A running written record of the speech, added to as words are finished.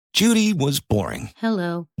Judy was boring.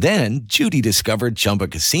 Hello. Then Judy discovered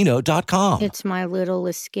ChumbaCasino.com. It's my little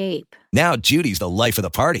escape. Now Judy's the life of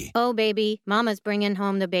the party. Oh, baby, mama's bringing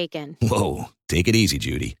home the bacon. Whoa, take it easy,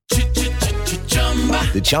 Judy.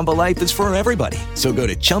 The Chumba life is for everybody. So go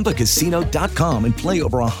to ChumbaCasino.com and play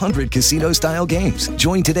over 100 casino-style games.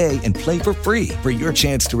 Join today and play for free for your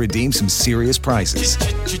chance to redeem some serious prizes.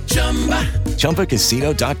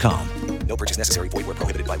 ChumbaCasino.com. No purchase necessary. Void where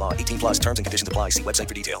prohibited by law. 18 plus terms and conditions apply. See website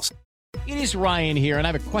for details. It is Ryan here, and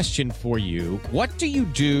I have a question for you. What do you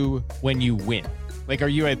do when you win? Like, are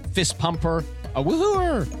you a fist pumper, a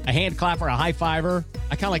woohooer, a hand clapper, a high fiver?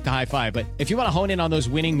 I kind of like the high five, but if you want to hone in on those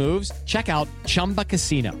winning moves, check out Chumba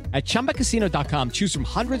Casino. At ChumbaCasino.com, choose from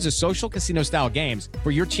hundreds of social casino-style games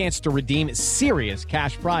for your chance to redeem serious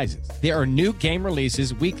cash prizes. There are new game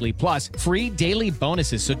releases weekly, plus free daily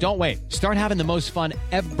bonuses. So don't wait. Start having the most fun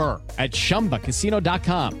ever at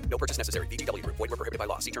ChumbaCasino.com. No purchase necessary. VGW. Void where prohibited by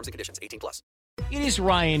law. See terms and conditions. 18 plus. It is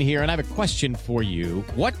Ryan here, and I have a question for you.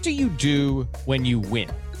 What do you do when you win?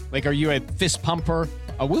 Like, are you a fist pumper,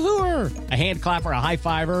 a woohooer, a hand clapper, a high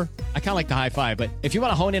fiver? I kind of like the high five, but if you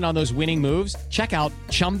want to hone in on those winning moves, check out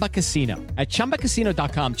Chumba Casino. At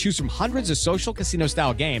ChumbaCasino.com, choose from hundreds of social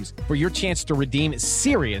casino-style games for your chance to redeem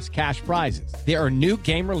serious cash prizes. There are new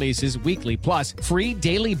game releases weekly, plus free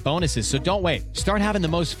daily bonuses. So don't wait. Start having the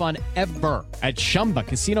most fun ever at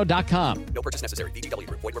ChumbaCasino.com. No purchase necessary. VGW.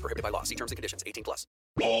 Void where prohibited by law. See terms and conditions. 18 plus.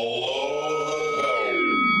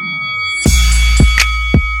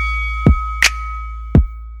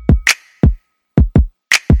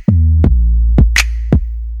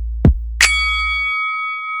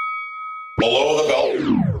 Below the belt.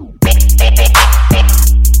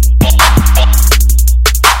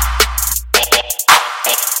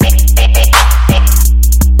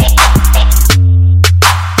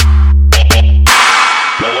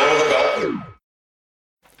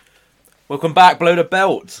 Welcome back, Below the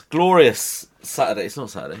Belt. Glorious Saturday. It's not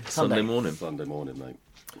Saturday. Sunday morning. Sunday morning, mate.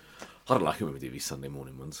 I don't like it when we do these Sunday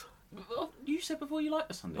morning ones. Well, you said before you like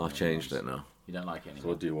the Sunday morning I've changed ones. it now. You don't like it So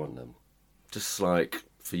anymore? what do you want then? Just like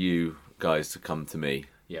for you guys to come to me.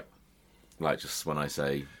 Yep. Like just when I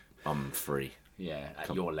say I'm free. Yeah,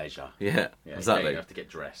 at your leisure. Yeah, Yeah, exactly. You have to get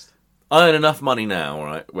dressed. I earn enough money now,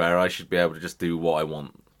 right, where I should be able to just do what I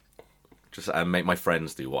want. And make my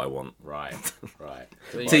friends do what I want. Right, right.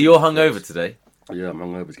 So you're hungover today. Yeah, I'm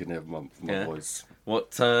hungover getting over my Yeah. voice.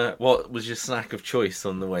 What was your snack of choice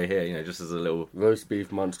on the way here? You know, just as a little. Roast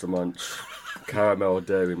beef, munch to munch, caramel,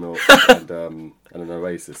 dairy milk, and an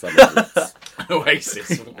Oasis.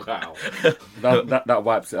 Oasis. Wow. That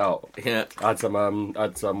wipes it out. Yeah. I had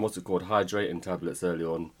some what's it called, hydrating tablets early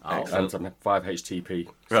on, and some 5-HTP.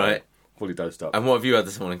 So Right. fully dosed up. And what have you had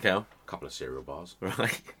this morning, Cal? A couple of cereal bars.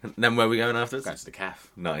 Right. And then where are we going afterwards? Going to the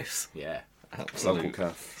calf. Nice. Yeah. Uncle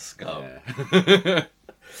Calf. Scum.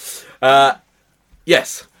 Yeah.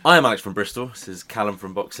 Yes, I am Alex from Bristol. This is Callum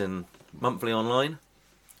from Boxing Monthly Online.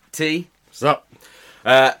 T. What's up?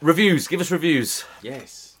 Reviews. Give us reviews.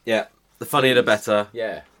 Yes. Yeah. The funnier the better.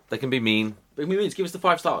 Yeah. They can be mean. But means give us the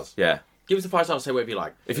 5 stars. Yeah. Give us the 5 stars. Say whatever you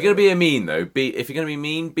like. If you're going to be a mean, though, if you're going to be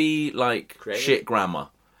mean, be like Creative. shit grammar.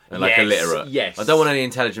 And like Yes, illiterate. yes. I don't want any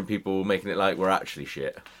intelligent people making it like we're actually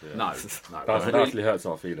shit. No. That actually hurts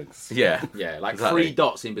our feelings. Yeah. Yeah, like Exactly. 3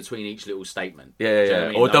 dots in between each little statement. Yeah, Do you know yeah. what I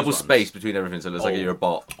mean? Or Those double ones. space between everything so it looks like you're a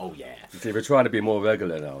bot. Oh, yeah. See, we're trying to be more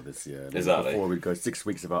regular now this year. Exactly. Before we'd go 6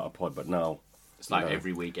 weeks without a pod, but now It's like No.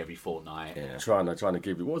 every week, every fortnight. Yeah. trying to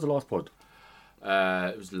give you. What was the last pod?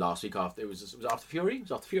 It was last week after. It was after Fury? It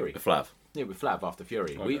was after Fury. The Flav. Yeah, with Flav after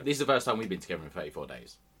Fury. Okay. This is the first time we've been together in 34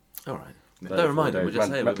 days. All right. Don't remind him. We're just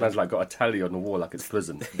saying. Man's like got a tally on the wall like it's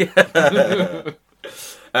prison. You can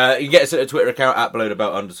get us at a Twitter account at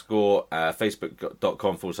belowthebelt_,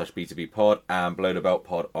 facebook.com/B2B pod, and Below the Belt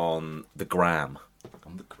pod on the gram.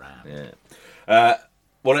 On the gram. Yeah.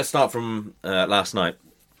 Well, let's start from last night.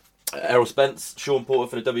 Errol Spence, Sean Porter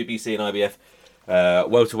for the WBC and IBF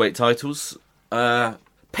welterweight titles.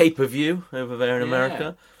 Pay-per-view over there in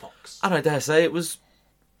America. Fox. And I dare say it was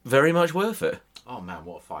very much worth it. Oh man,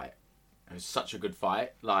 what a fight. It was such a good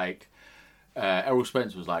fight. Like, Errol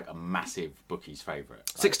Spence was like a massive bookie's favourite.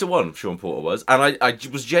 6-1, Sean Porter was. And I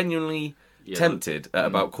was genuinely tempted at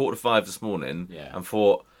about 4:45 this morning and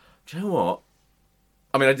thought, do you know what?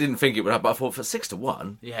 I mean, I didn't think it would happen, but I thought for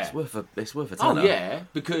 6-1, it's worth a tenner. Oh yeah,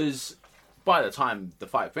 because by the time the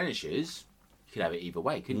fight finishes, you could have it either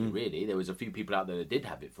way, couldn't you? Really, there was a few people out there that did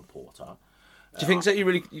have it for Porter. Do you think so? You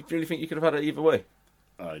really think you could have had it either way?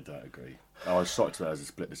 I don't agree. I was shocked that it was a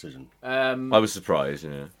split decision. I was surprised,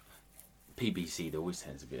 PBC, there always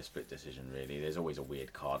tends to be a split decision, really. There's always a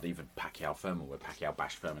weird card. Even Pacquiao-Furman, where Pacquiao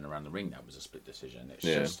bashed Furman around the ring, that was a split decision. It's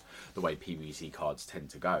just the way PBC cards tend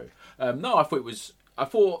to go. No, I thought it was... I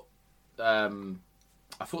thought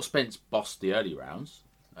Spence bossed the early rounds.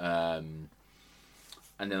 And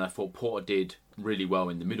then I thought Porter did really well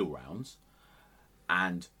in the middle rounds.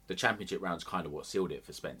 And the championship round's kind of what sealed it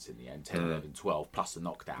for Spence in the end. 10, 11, 12, plus the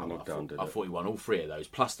knockdown. I thought he won all three of those,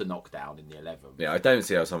 plus the knockdown in the 11. Yeah, I don't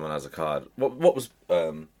see how someone has a card. What was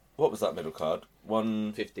that middle card?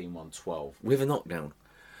 115, 112. With a knockdown.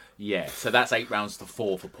 Yeah, so that's 8 rounds to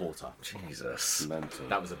 4 for Porter. Jesus. Mental.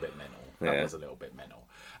 That was a bit mental. That was a little bit mental.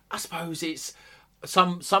 I suppose it's...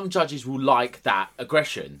 Some judges will like that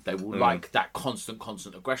aggression. They will like that constant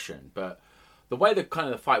aggression. But the way the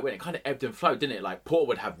fight went, it kind of ebbed and flowed, didn't it? Like, Porter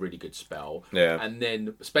would have really good spell. Yeah. And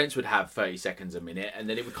then Spence would have 30 seconds a minute. And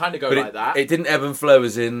then it would kind of go that. It didn't ebb and flow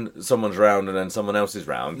as in someone's round and then someone else's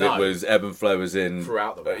round. No. It was ebb and flow as in...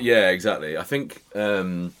 Throughout the round. Yeah, exactly. I think...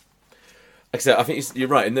 like I said, I think you're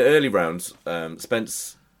right. In the early rounds,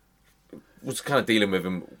 Spence was kind of dealing with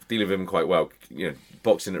him quite well. You know,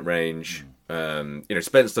 boxing at range.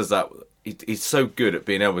 Spence does that. He's so good at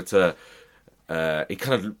being able to. He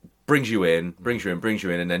kind of brings you in,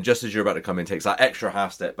 and then just as you're about to come in, takes that extra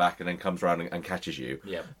half step back, and then comes around and catches you.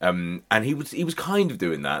 Yeah. And he was kind of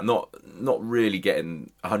doing that, not really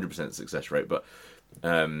getting 100% success rate, but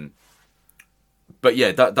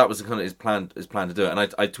yeah, that was kind of his plan to do it. And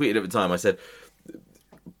I tweeted at the time. I said,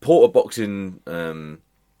 Porter boxing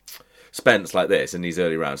Spence like this in these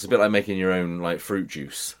early rounds. It's a bit like making your own like fruit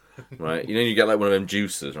juice. Right, you get like one of them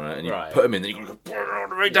juicers, right, and you put them in, then you go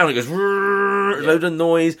right down. It goes loads of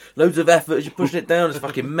noise, loads of effort as you're pushing it down. It's a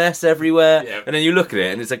fucking mess everywhere, and then you look at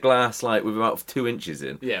it, and it's a glass like with about 2 inches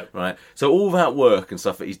in. Yeah, right. So all that work and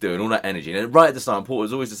stuff that he's doing, all that energy, and right at the start,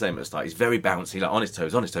 Porter's always the same at the start. He's very bouncy, like on his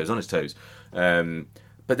toes.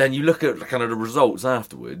 But then you look at kind of the results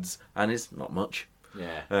afterwards, and it's not much.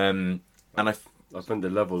 Yeah. And I think the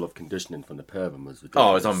level of conditioning from the pair of them was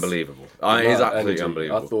ridiculous. Oh, it's unbelievable. It's absolutely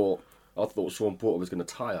unbelievable. I thought Sean Porter was going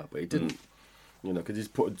to tire, but he didn't. Because he's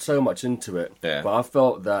put so much into it. Yeah. But I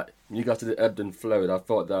felt that you guys did it ebbed and flowed. I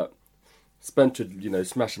felt that Spence would,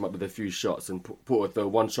 smash him up with a few shots and Porter would throw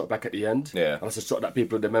one shot back at the end. Yeah. And that's a shot that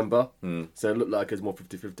people would remember. So it looked like it was more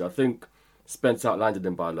 50-50. I think Spence outlanded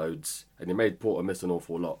him by loads, and he made Porter miss an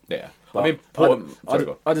awful lot. Yeah. But Porter...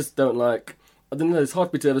 I just don't like... I don't know. It's hard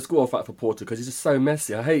for me to ever score a fight for Porter because he's just so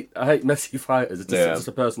messy. I hate messy fighters. It's just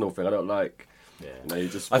a personal thing. I don't like. Yeah. You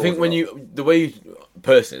just. I think when the way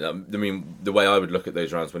I would look at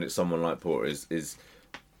those rounds when it's someone like Porter is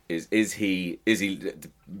he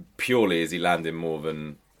landing more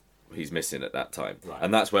than he's missing at that time, right.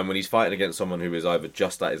 And that's when he's fighting against someone who is either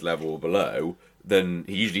just at his level or below, then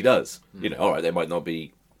he usually does. All right, they might not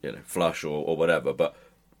be flush or whatever, but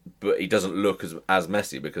he doesn't look as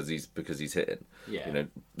messy because he's hitting. Yeah.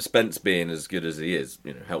 Spence being as good as he is,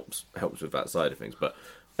 helps with that side of things. But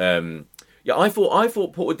I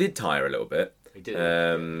thought Porter did tire a little bit. He did.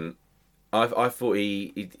 I thought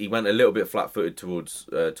he went a little bit flat-footed towards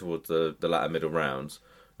the latter middle rounds.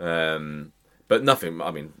 But nothing. I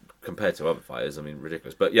mean, compared to other fighters,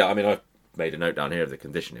 ridiculous. But yeah, I made a note down here of the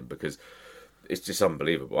conditioning because it's just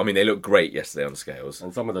unbelievable. I mean, they looked great yesterday on scales.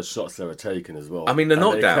 And some of the shots they were taking as well. The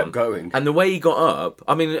knockdown. They kept going. And the way he got up,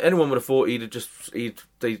 anyone would have thought they'd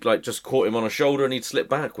just caught him on a shoulder and he'd slip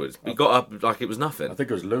backwards. He got up like it was nothing. I think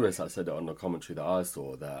it was Lewis that said it on the commentary that I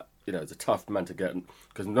saw, that, it's a tough man to get,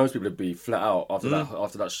 because most people would be flat out after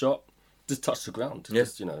that shot. Just touched the ground. Yeah.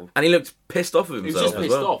 Just, And he looked pissed off of himself. He was just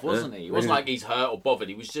pissed off, wasn't he? It wasn't like he's hurt or bothered.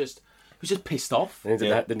 He was just pissed off. And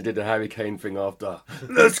then he did the Harry Kane thing after.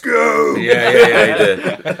 Let's go! Yeah, he did.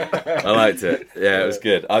 I liked it. Yeah, it was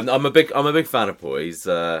good. I'm a big fan of Porter.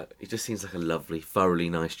 He just seems like a lovely, thoroughly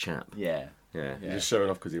nice chap. Yeah. You're just showing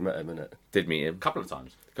off because you met him, innit? Did meet him. A couple of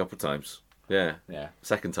times. Yeah. Yeah.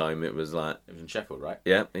 Second time it was like... It was in Sheffield, right?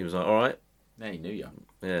 Yeah, he was like, all right. Yeah, he knew you.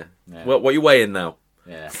 Yeah. What are you weighing now?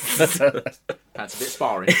 Yeah. That's a bit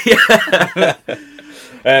sparring.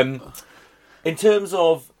 In terms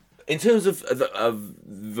of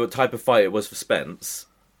the type of fight it was for Spence,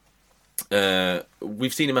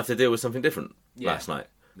 we've seen him have to deal with something different last night,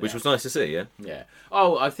 which was nice to see. Yeah. Yeah.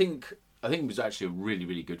 Oh, I think it was actually a really,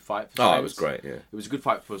 really good fight for Spence. Oh, it was great. Yeah. It was a good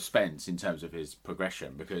fight for Spence in terms of his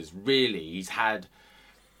progression, because really he's had.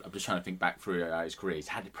 I'm just trying to think back through his career. He's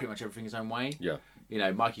had pretty much everything his own way. Yeah.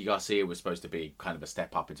 Mikey Garcia was supposed to be kind of a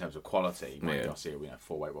step up in terms of quality. Mikey Garcia,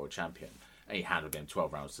 4-weight world champion. And he handled him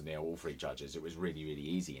 12 rounds to nil, all 3 judges. It was really, really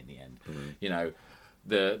easy in the end.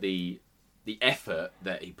 The effort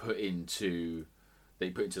that he put into that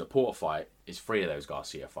he put into the Porter fight is 3 of those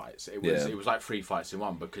Garcia fights. It was like 3 fights in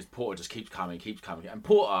one because Porter just keeps coming. And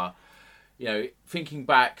Porter, you know, thinking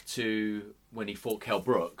back to when he fought Kell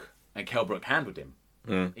Brook, and Kell Brook handled him.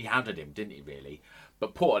 He handled him, didn't he, really?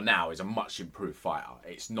 But Porter now is a much improved fighter.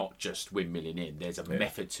 It's not just windmilling in. There's a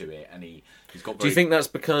method to it, and he's got. Do you think that's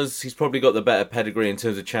because he's probably got the better pedigree in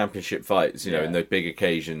terms of championship fights? You know, in those big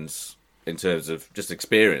occasions, in terms of just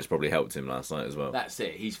experience, probably helped him last night as well. That's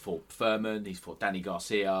it. He's fought Furman. He's fought Danny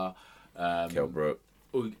Garcia, Kell Brook,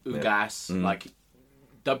 Ugas. Like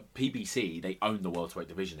the PBC, they own the welterweight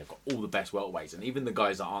division. They've got all the best welterweights, and even the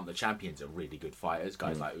guys that aren't the champions are really good fighters.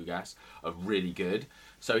 Guys like Ugas are really good.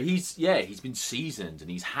 So he's been seasoned,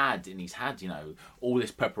 and he's had you know all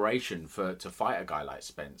this preparation to fight a guy like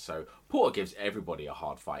Spence. So Porter gives everybody a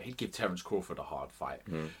hard fight. He'd give Terence Crawford a hard fight.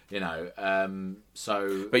 You know,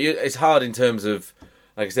 but it's hard in terms of,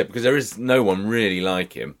 like I said, because there is no one really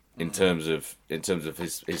like him in terms of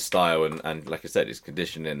his style and like I said, his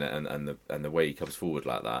conditioning and the way he comes forward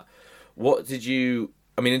like that. What did you?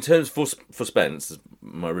 I mean, in terms for Spence,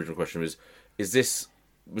 my original question was this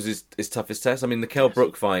was his toughest test? I mean, the Kell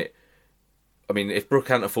Brook fight. I mean, if Brook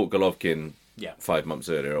hadn't fought Golovkin 5 months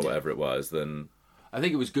earlier or whatever it was, then I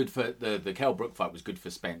think it was good for the Kell Brook fight was good for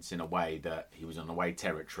Spence in a way that he was on away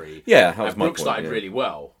territory. Yeah, that was my Brook point, started really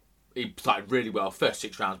well. He started really well. First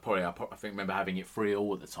 6 rounds, probably I think remember having it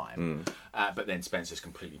 3-3 at the time. But then Spence just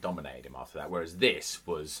completely dominated him after that. Whereas this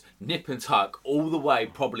was nip and tuck all the way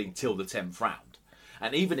probably till the 10th round.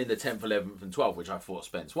 And even in the 10th, 11th and 12th, which I thought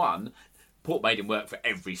Spence won, Port made him work for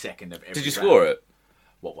every second of every Did you round. score it?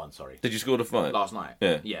 What one, sorry? Did you score the fight? Last night.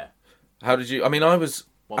 Yeah. How did you? I mean, I was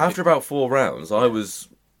after about 4 rounds. I was,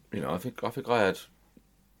 you know, I think I had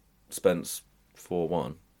Spence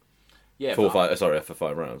 4-1. Yeah, 4-5. Sorry, for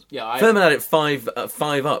 5 rounds. Yeah, Furman had it 5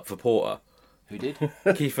 up for Porter. Who did?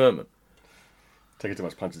 Keith Furman. Taking too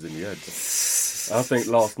much punches in the head. I think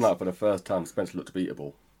last night for the first time Spence looked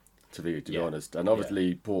beatable. To be honest, and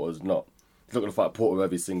obviously Porter's not. He's not going to fight Porter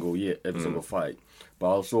every single year, every single fight.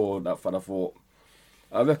 But I saw that fight.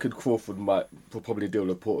 I reckon Crawford might probably deal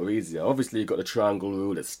with Porter easier. Obviously, you got the triangle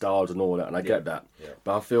rule, it's styles and all that, and I get that. Yeah.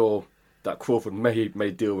 But I feel that Crawford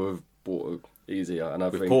may deal with Porter easier. And I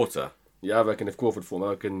think Porter. Yeah, I reckon if Crawford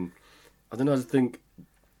fought him, I don't know. I just think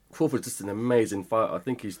Crawford's just an amazing fighter. I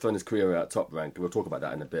think he's thrown his career out top rank. We'll talk about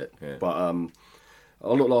that in a bit. Yeah. But I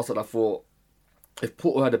looked last night. I thought if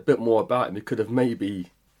Porter had a bit more about him, he could have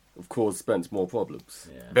maybe, of course, Spence more problems.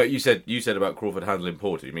 Yeah. But you said about Crawford handling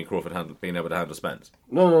Porter. You mean Crawford being able to handle Spence?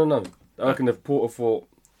 No. I reckon if Porter fought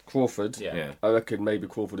Crawford, I reckon maybe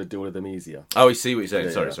Crawford would deal with them easier. Oh, I see what you're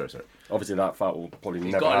saying. Sorry. Obviously, that fight will probably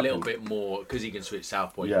he's never got happen. a little bit more, because he can switch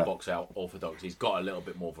southpaw, he can box out orthodox. He's got a little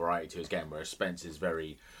bit more variety to his game, whereas Spence is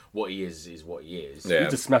very, what he is what he is. Yeah. He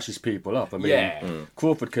just smashes people up. I mean,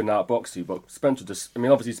 Crawford can outbox you, but Spence just, I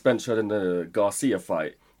mean, obviously Spence showed in the Garcia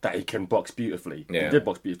fight that he can box beautifully. Yeah. He did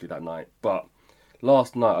box beautifully that night. But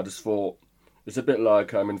last night, I just thought, it's a bit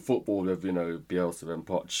like in football with, Bielsa and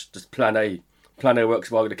Poch, just plan A. Plan A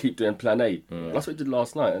works well, I'm going to keep doing plan A. That's what he did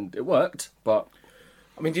last night, and it worked, but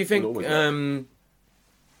I mean, do you think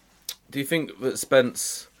that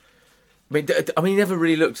Spence? I mean, he never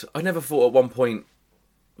really looked. I never thought at one point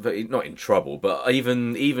that not in trouble, but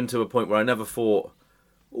even to a point where I never thought,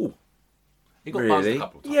 oh, he got buzzed a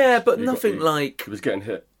couple of times. Yeah, but nothing like he was getting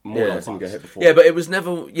hit more than I've seen him get hit before. Yeah, but it was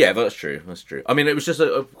never. Yeah, that's true. That's true. I mean, it was just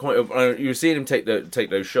a point of you were seeing him take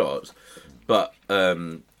those shots, but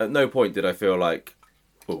at no point did I feel like,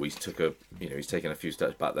 well, he's taken a few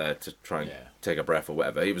steps back there to try and take a breath or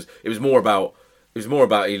whatever. It was more about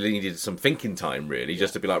he needed some thinking time, really,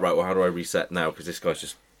 just to be like, right, well, how do I reset now? Because this guy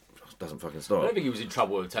just doesn't fucking stop. I don't think he was in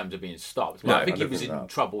trouble in terms of being stopped, but I think he was in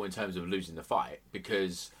trouble in terms of losing the fight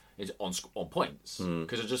because it's on points.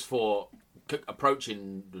 Because I just thought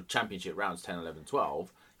approaching the championship rounds 10, 11,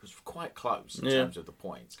 12, it was quite close in terms of the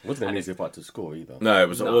points. It wasn't an easy fight to score either. No, it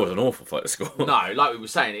was an awful fight to score. No, like we were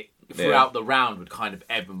saying, it throughout the round would kind of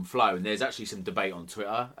ebb and flow. And there's actually some debate on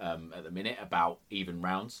Twitter at the minute about even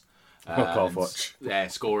rounds. Can't watch. Yeah,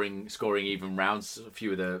 scoring even rounds. A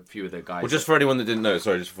few of the guys. Well, just for anyone that didn't know,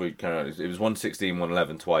 sorry, just before you carry on, it was 116,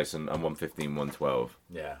 111 twice, and 115, 112.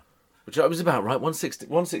 Yeah. Which I was about right. 116,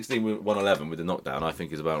 111 with the knockdown, I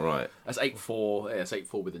think is about right. That's 8-4. Yeah, that's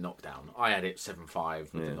 8-4 with the knockdown. I had it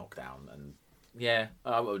 7-5 with the knockdown, and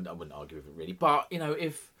I wouldn't argue with it really. But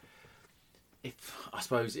if I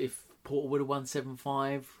suppose if Porter would have won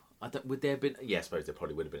 7-5, would there have been? Yeah, I suppose there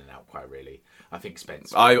probably would have been an outcry. Really, I think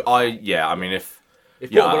Spence. I mean, if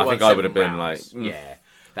Porter I think I would have been rounds, like,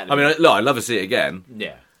 I mean, look, I'd love to see it again.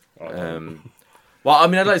 Yeah. Well, I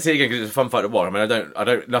mean, I'd like to see it again because it's a fun fight to watch. I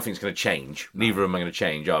mean, nothing's going to change. No. Neither of them are going to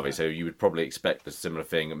change, are they? So you would probably expect a similar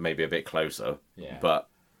thing, maybe a bit closer. Yeah. But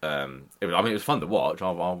it was fun to watch.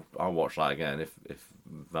 I'll watch that again if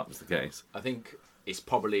that was the case. I think it's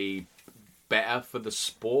probably better for the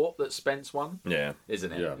sport that Spence won. Yeah,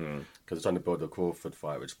 isn't it? Yeah, because it's trying to build the Crawford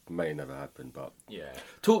fight, which may never happen. But yeah,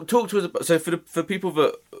 talk to us. So for people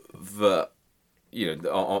that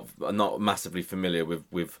are not massively familiar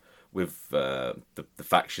with the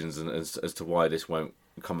factions and as to why this won't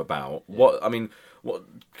come about. Yeah.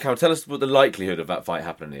 Carol, tell us what the likelihood of that fight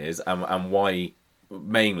happening is, and why.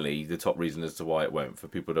 Mainly the top reason as to why it won't, for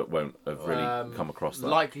people that won't have really come across that.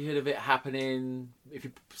 Likelihood of it happening, if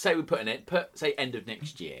you say we're putting it, say end of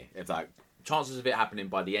next year, if like chances of it happening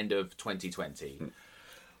by the end of 2020.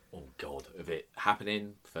 Oh God, of it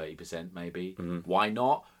happening 30% maybe. Mm-hmm. Why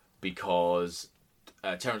not? Because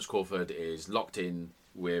Terence Crawford is locked in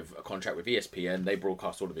with a contract with ESPN. They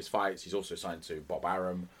broadcast all of his fights. He's also signed to Bob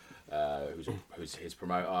Arum, who's his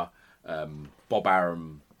promoter. Bob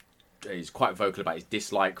Arum is quite vocal about his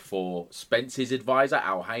dislike for Spence's advisor,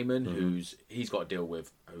 Al Heyman, he's got a deal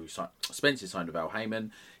with. Spence is signed with Al Heyman.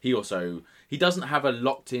 He doesn't have a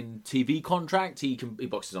locked-in TV contract. He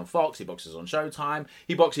boxes on Fox. He boxes on Showtime.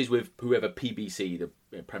 He boxes with whoever PBC,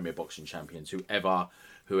 the Premier Boxing Champions,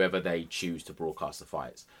 whoever they choose to broadcast the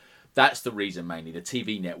fights. That's the reason mainly, the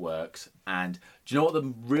TV networks. And do you know what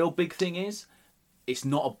the real big thing is? It's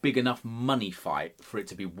not a big enough money fight for it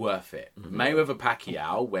to be worth it. Mm-hmm.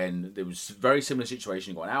 Mayweather-Pacquiao, when there was a very similar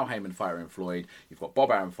situation, you've got an Al Heyman fighter in Floyd, you've got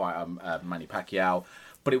Bob Arum fighter Manny Pacquiao,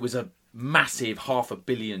 but it was a massive $500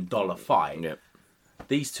 million fight. Yep.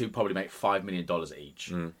 These two probably make $5 million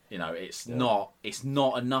each. Mm. It's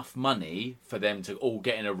not enough money for them to all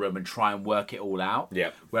get in a room and try and work it all out.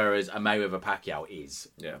 Yep. Whereas a Mayweather-Pacquiao is.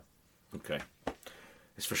 Yeah. Okay.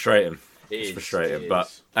 It's frustrating. It's frustrating,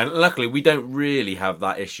 and luckily we don't really have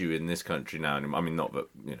that issue in this country now. I mean, not that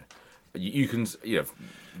you can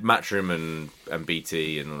Matchroom and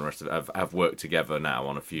BT and all the rest of it have worked together now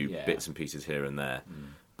on a few bits and pieces here and there,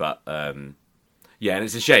 but and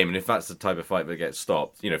it's a shame. And if that's the type of fight that gets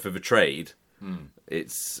stopped, for the trade,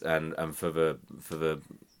 it's and for the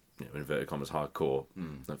inverted commas hardcore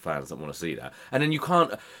fans that want to see that, and then you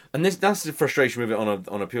can't. And that's the frustration with it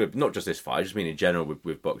on a pure, not just this fight. I just mean in general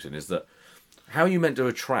with boxing, is that how are you meant to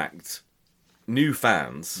attract new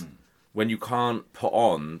fans when you can't put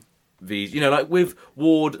on these? Like with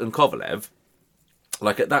Ward and Kovalev,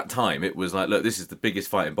 like at that time it was like, look, this is the biggest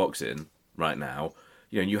fight in boxing right now.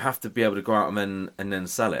 And you have to be able to go out and then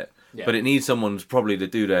sell it. Yeah. But it needs someone probably to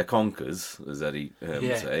do their conkers, as Eddie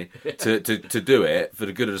would say, to do it for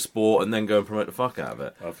the good of the sport and then go and promote the fuck out of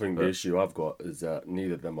it. I think the issue I've got is that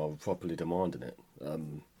neither of them are properly demanding it.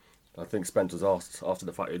 I think Spence was asked after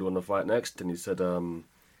the fight he'd won the fight next, and he said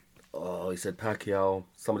Pacquiao,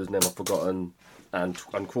 somebody's name I've forgotten, and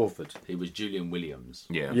Crawford. He was Julian Williams.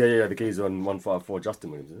 Yeah, the geezer on 154,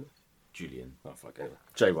 Justin Williams, isn't it? Julian. Oh, fuck, anyway.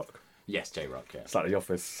 J-Rock. Yes, J-Rock, yeah. It's like The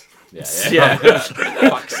Office. Yeah.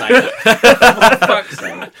 Fuck's sake. Fuck's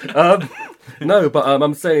sake. No, but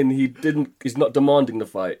I'm saying he's not demanding the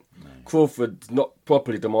fight. No. Crawford's not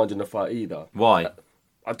properly demanding the fight either. Why?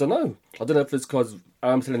 I don't know. I don't know if it's because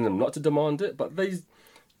I'm telling them not to demand it, but these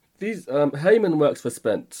Heyman works for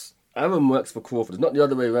Spence. Arum works for Crawford. It's not the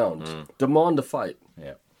other way around. Demand the fight.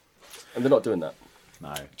 Yeah. And they're not doing that.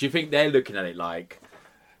 No. Do you think they're looking at it like,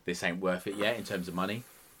 this ain't worth it yet in terms of money?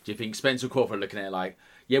 Do you think Spence and Crawford are looking at it like,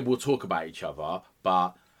 yeah, we'll talk about each other,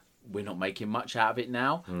 but we're not making much out of it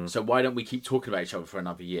now. So why don't we keep talking about each other for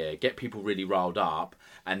another year, get people really riled up,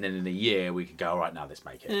 and then in a year we can go, all right, now let's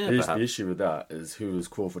make it. Yeah, the issue with that is who is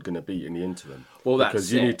Crawford going to beat in the interim? Well,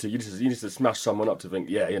 because you need to smash someone up to think,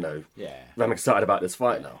 I'm excited about this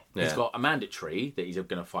fight now. Yeah. He's got a mandatory that he's going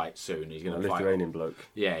to fight soon. He's going to fight Lithuanian bloke.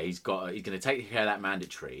 Yeah, he's going to take care of that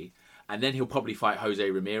mandatory, and then he'll probably fight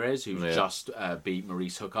Jose Ramirez, who's just beat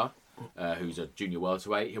Maurice Hooker. Who's a junior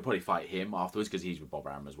welterweight. He'll probably fight him afterwards because he's with Bob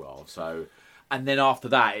Arum as well. So, and then after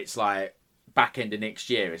that, it's like back end of next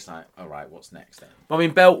year. It's like, all right, what's next then? I mean,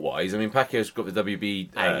 belt wise, Pacquiao's got the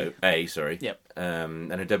WBA, Yep. And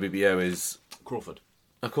the WBO is Crawford.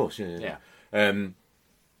 Of course, yeah.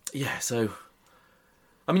 So,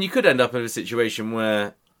 I mean, you could end up in a situation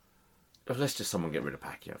where let's just someone get rid of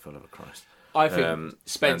Pacquiao, for the love of Christ. I think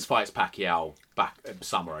Spence fights Pacquiao back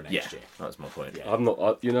summer of next year. That's my point. Yeah. I'm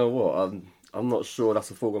not. You know what? I'm not sure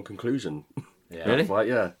that's a foregone conclusion. Yeah. Really? Fight,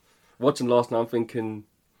 yeah. Watching last night, I'm thinking.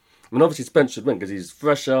 I mean, obviously Spence should win because he's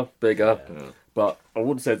fresher, bigger. Yeah. But I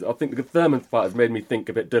would say I think the Thurman fight has made me think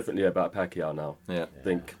a bit differently about Pacquiao now. Yeah. I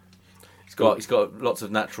think he's got lots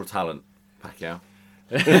of natural talent, Pacquiao.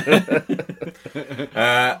 On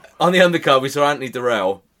the undercard, we saw Anthony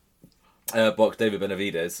Durrell box David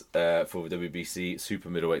Benavidez for the WBC super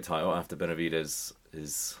middleweight title after Benavidez'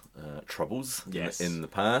 troubles in the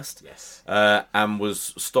past. Yes. And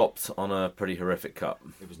was stopped on a pretty horrific cut.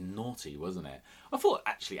 It was naughty, wasn't it? I thought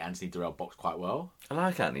actually Anthony Durrell boxed quite well. I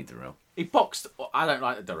like Anthony Durrell. He boxed. I don't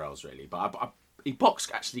like the Durrells really, but he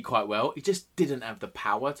boxed actually quite well. He just didn't have the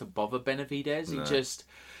power to bother Benavidez. No.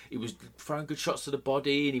 He was throwing good shots to the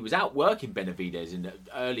body, and he was outworking Benavidez in the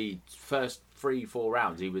early first 3-4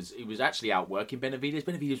 rounds. He was actually outworking Benavidez.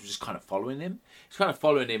 Benavidez was just kind of following him. He was kind of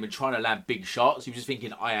following him and trying to land big shots. He was just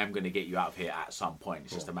thinking, I am going to get you out of here at some point.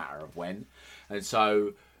 It's just a matter of when. And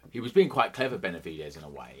so he was being quite clever, Benavidez, in a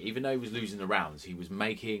way. Even though he was losing the rounds, he was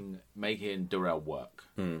making Durrell work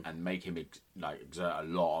and make him exert a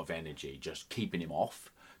lot of energy, just keeping him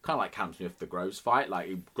off. Kind of like Callum Smith, the Groves fight.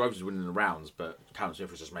 Groves was winning the rounds, but Callum Smith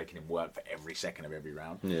was just making him work for every second of every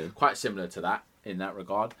round. Yeah. Quite similar to that in that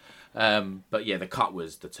regard. But yeah, the cut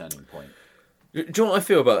was the turning point. Do you know what I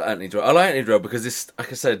feel about Anthony Durrell? I like Anthony Durrell because this,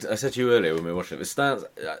 like I said to you earlier when we were watching it, his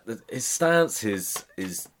stance, his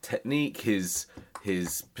technique, his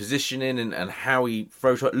positioning, and how he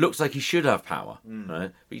throws shot looks like he should have power, right?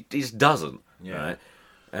 But he just doesn't, right?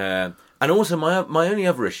 And also, my only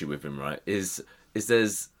other issue with him, right, is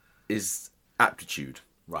aptitude,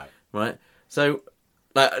 right. So,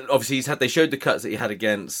 obviously, they showed the cuts that he had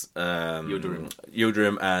against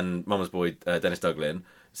Yildirim and Mama's boy Dennis Duglin,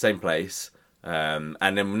 same place. And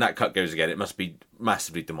then when that cut goes again, it must be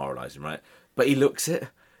massively demoralising, right? But he looks it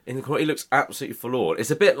in the corner. He looks absolutely forlorn.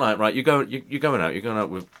 It's a bit like, right, you're going out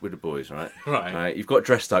with the boys, right? Right. You've got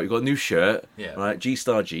dressed up. You've got a new shirt, right?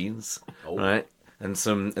 G-Star jeans, right? And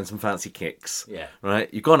some fancy kicks, right?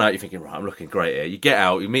 You've gone out. You're thinking, right, I'm looking great here. You get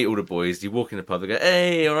out. You meet all the boys. You walk in the pub. They go,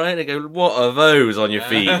 hey, all right. They go, what are those on your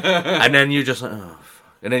feet? And then you're just like, oh.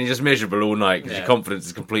 And then you're just miserable all night because your confidence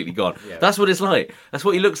is completely gone. Yeah. That's what it's like. That's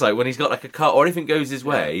what he looks like when he's got like a cut or anything goes his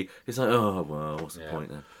way. It's like, oh, well, what's the point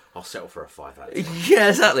then? I'll settle for a 5 out. Yeah,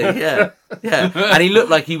 exactly. Yeah. And he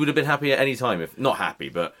looked like he would have been happy at any time. If not happy,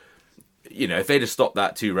 but, if they'd have stopped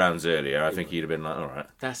that 2 rounds earlier, I think he'd have been like, all right.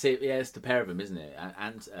 That's it. Yeah, it's the pair of them, isn't it?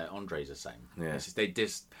 And Andre's the same. Yeah.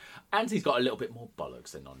 Anthony's got a little bit more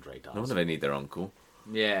bollocks than Andre does. No wonder they need their uncle.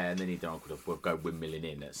 Yeah, and they need their uncle to go windmilling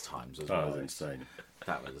in at times as well. That was insane.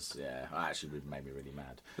 That was, actually made me really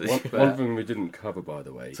mad. One thing we didn't cover, by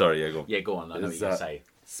the way. Sorry, go on. Yeah, go on. I know what you're going to say.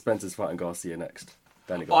 Spencer's fighting Garcia next.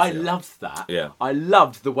 Danny Garcia. I loved that. Yeah. I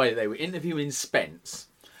loved the way that they were interviewing Spence.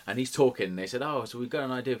 And he's talking, and they said, oh, so we've got an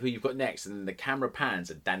idea of who you've got next. And then the camera pans,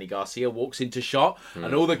 and Danny Garcia walks into shot,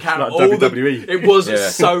 and all the camera... Like WWE. It was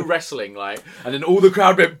so wrestling, and then all the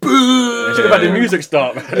crowd went, boo! Should have had the music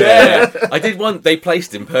start. Yeah. I did one... They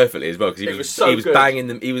placed him perfectly as well, because he was good. banging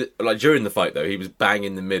them... He was, during the fight, though, he was bang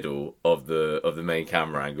in the middle of the main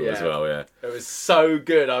camera angle as well, yeah. It was so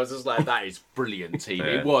good. I was just like, that is brilliant, team.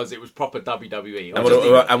 Yeah. It was proper WWE. And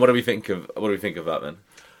what do we think of that, then?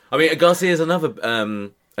 I mean, Garcia's another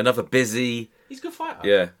busy... He's a good fighter.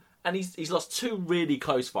 Yeah. And he's lost 2 really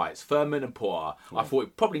close fights, Furman and Porter. I thought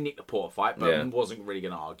he'd probably nicked the Porter fight, but wasn't really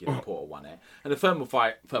going to argue that Porter won it. And the Furman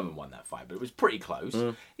won that fight, but it was pretty close.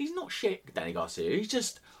 He's not shit, Danny Garcia. He's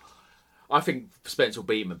just... I think Spence will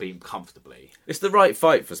beat him and beat him comfortably. It's the right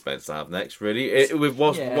fight for Spence to have next, really.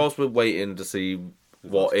 Whilst we're waiting to see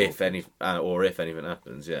if anything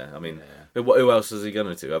happens, I mean, who else is he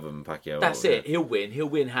going to other than Pacquiao? That's it. He'll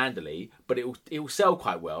win handily, but it'll sell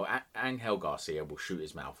quite well. Angel Garcia will shoot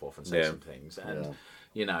his mouth off and say some things, and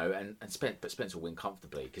but Spence will win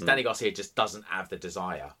comfortably because Danny Garcia just doesn't have the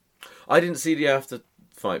desire. I didn't see the after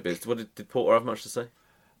fight bits. Did Porter have much to say?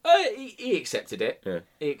 He accepted it. Yeah.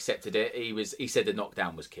 He accepted it. He said the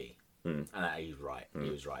knockdown was key, and he was right. He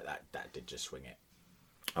was right. That did just swing it.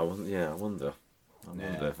 I wonder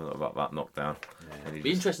about that knockdown. Yeah. It'd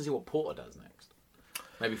be interesting to see what Porter does next.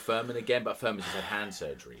 Maybe Furman again, but Furman's just had hand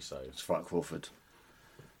surgery, so... It's fight Crawford.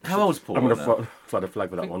 How old's Porter? I'm going to fly the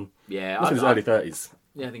flag for that one. Yeah. He's in his early 30s.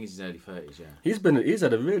 Yeah, I think he's in his early 30s, yeah. He's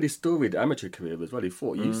had a really storied amateur career as well. He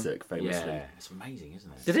fought Usyk famously. Yeah, it's amazing,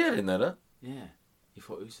 isn't it? Did he? I didn't know that. Yeah, he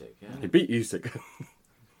fought Usyk, yeah. He beat Usyk.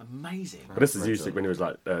 Amazing. But this is Usyk when he was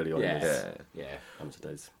early on in his amateur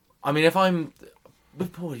days. I mean, if I'm...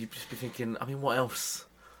 With Porter, you'd just be thinking, I mean, what else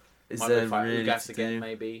is there really Ugas to again, do?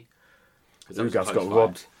 maybe. Ugas got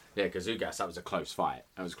robbed. Yeah, because Ugas, that was a close fight.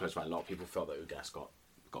 A lot of people felt that Ugas got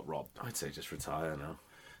robbed. I'd say just retire now.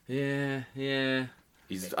 Yeah.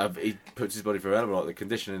 He puts his body through a lot. The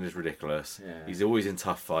conditioning is ridiculous. Yeah. He's always in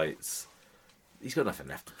tough fights. He's got nothing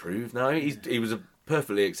left to prove now. He was a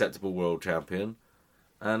perfectly acceptable world champion,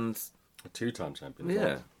 and a 2-time champion.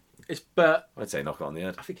 Yeah. I'd say knock it on the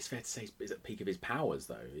head. I think it's fair to say he's at the peak of his powers,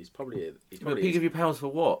 though. He's probably the peak of your powers for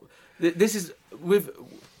what? This is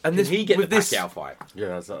Can he get the Pacquiao fight?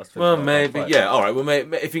 Yeah, that's well, maybe. Yeah, all right. Well,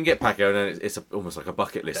 if you can get Pacquiao, then it's almost like a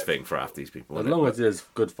bucket list thing for half these people. As long as there's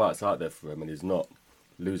good fights out there for him and he's not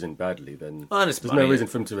losing badly, then there's money. no reason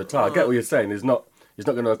for him to retire. I get what you're saying. He's not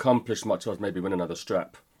going to accomplish much else. Maybe win another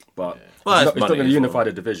strap, but he's not going to unify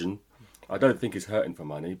the division. I don't think he's hurting for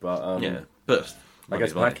money, but but I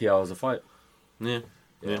guess Pacquiao is a fight. Yeah.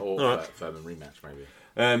 Or Furman rematch, maybe.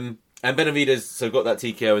 And Benavidez got that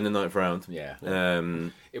TKO in the 9th round. Yeah.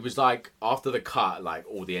 It was like after the cut, like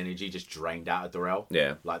all the energy just drained out of Durrell.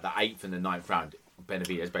 Yeah. Like the 8th and the 9th round,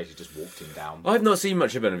 Benavidez basically just walked him down. I've not seen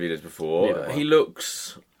much of Benavidez before. He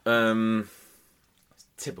looks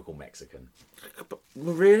typical Mexican.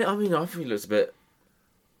 Well, really? I mean, I think he looks a bit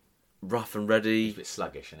rough and ready. He's a bit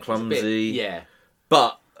sluggish, and clumsy.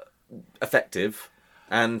 But effective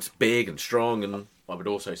and big and strong. And I would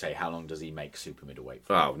also say, how long does he make super middleweight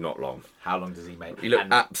for? Oh, not long. How long does he make? He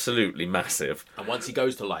looked absolutely massive. And once he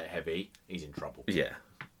goes to light heavy, he's in trouble. Yeah.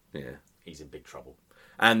 He's in big trouble.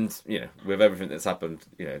 And, with everything that's happened,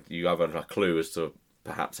 you have a clue as to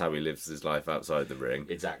perhaps how he lives his life outside the ring.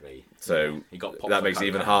 Exactly. So he got popped that makes it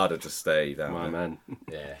even harder to stay down there. Man.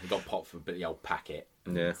 Yeah, he got popped for the old packet.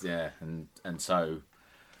 Yeah. And so,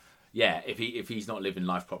 if he's not living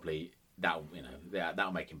life properly, that'll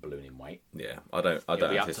make him balloon in weight. Yeah, I don't He'll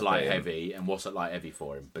be up to light heavy, and what's at light heavy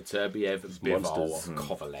for him? Beterbiev, Bivol,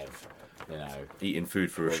 Kovalev. Eating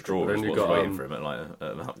food through a straw is what's waiting for him at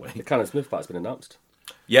that way. The Callum Smith fight's been announced.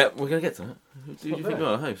 Yeah, we're gonna get to that. Who do you think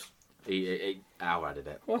got a host? Al added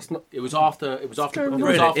it. Well, that's not. It was after. In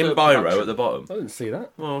Biro at the bottom. I didn't see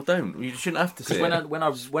that. Well, don't. You shouldn't have to see it. When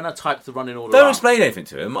I typed the running order, don't explain anything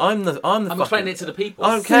to him. I'm explaining it to the people.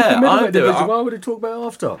 I don't care. I do it. Why would he talk about it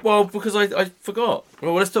after? Well, because I forgot.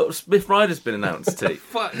 Well, let's talk. Smith Ryder's been announced. T.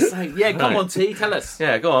 Fuck's sake! Yeah, come on, T. Tell us.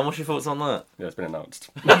 Yeah, go on. What's your thoughts on that? Yeah, it's been announced.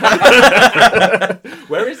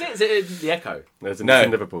 Where is it? Is it in the Echo? It's in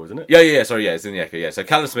Liverpool, isn't it? Yeah. Sorry, it's in the Echo. Yeah. So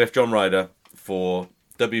Callum Smith, John Ryder for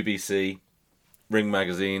WBC. Ring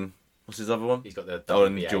Magazine. What's his other one? He's got the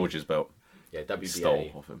and George's belt. Yeah, WBA.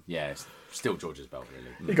 Stole off him. Yeah, it's still George's belt, really.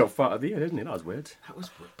 He got Fighter of the Year, didn't he? That was weird. That was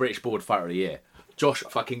British Board Fighter of the Year. Josh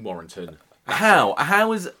fucking Warrington.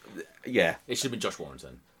 How is... Yeah. It should have been Josh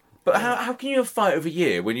Warrington. But how can you have Fighter of the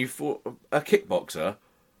Year when you fought a kickboxer,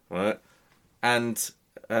 right? And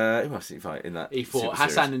who else did he fight in that? He fought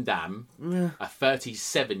Hassan Ndam, a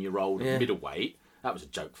 37-year-old middleweight. That was a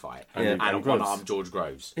joke fight. And a one-armed George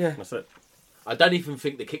Groves. Yeah. That's it. I don't even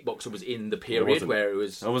think the kickboxer was in the period where it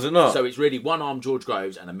was. Oh, was it not? So it's really one-armed George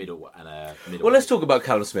Groves and a middle. Well, let's talk about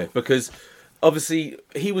Callum Smith because obviously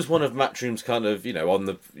he was one of Matchroom's kind of on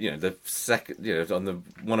the the second on the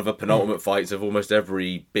one of the penultimate fights of almost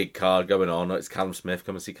every big card going on. It's Callum Smith.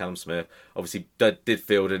 Come and see Callum Smith. Obviously did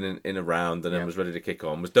field in a round and then was ready to kick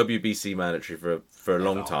on. Was WBC mandatory for a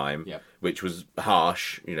long time, which was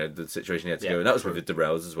harsh. The situation he had to go in. That was with the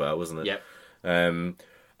Durrells as well, wasn't it? Yep.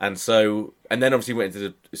 And then obviously went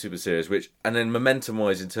into the Super Series, and then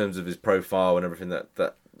momentum-wise in terms of his profile and everything,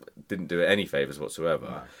 that didn't do it any favours whatsoever.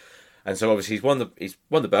 No. And so obviously he's won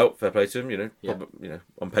the belt. Fair play to him. Probably,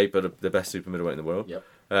 on paper the best super middleweight in the world. Yep.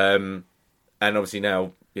 And obviously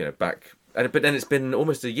now back, but then it's been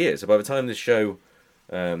almost a year. So by the time this show,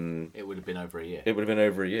 it would have been over a year.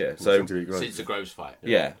 So since the Groves fight.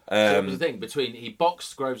 Yeah. So it was the thing he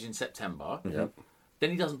boxed Groves in September. Yep. Then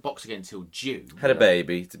he doesn't box again until June. Had a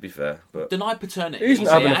baby, to be fair. But denied paternity. He's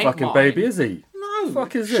not having a fucking baby, is he? No. The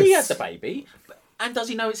fuck is this? She had the baby. And does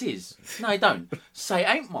he know it's his? No, he don't. Say,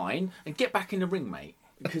 ain't mine, and get back in the ring, mate.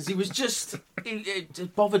 Because he was just...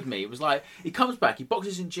 it bothered me. It was like, he comes back, he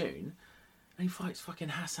boxes in June, and he fights fucking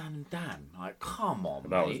Hassan Ndam. Like, come on,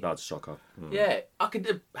 mate. That's a shocker. Yeah, I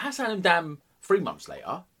could... Hassan Ndam 3 months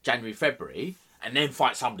later, January, February, and then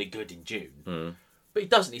fight somebody good in June. But he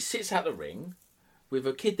doesn't. He sits out the ring with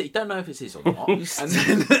a kid that you don't know if it's his or not,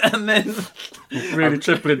 and then really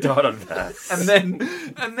tripling down on that. And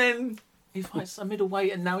then he fights a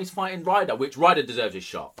middleweight, and now he's fighting Ryder, which Ryder deserves his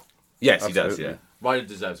shot. Yes, absolutely. He does. Yeah, Ryder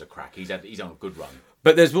deserves a crack. He's on a good run.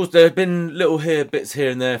 But there have been little bits here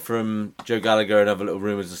and there from Joe Gallagher and other little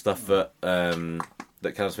rumours and stuff that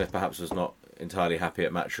Callum Smith perhaps was not entirely happy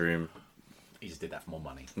at Matchroom. He just did that for more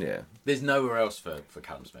money. Yeah, there's nowhere else for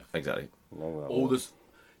Callum Smith. Exactly.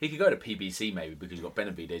 He could go to PBC maybe because you've got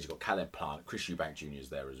Benavidez, you've got Caleb Plant, Chris Eubank Jr. is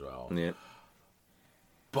there as well. Yeah.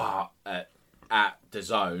 But at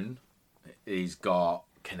DAZN, he's got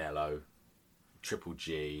Canelo, Triple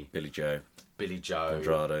G, Billy Joe,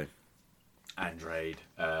 Andrade,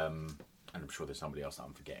 and I'm sure there's somebody else that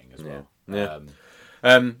I'm forgetting as well. Yeah.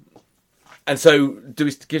 And so, do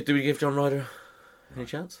we give John Ryder any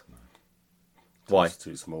chance? Why? He's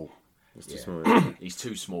too small. He's too small. He's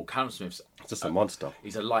too small. Callum Smith's Just a monster.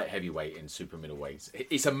 He's a light heavyweight in super middleweights.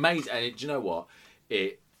 It's amazing, and do you know what?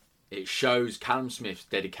 It shows Callum Smith's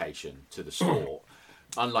dedication to the sport.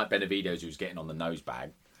 Unlike Benavidez, who's getting on the nose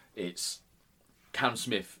bag, it's Callum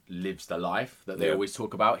Smith lives the life that they always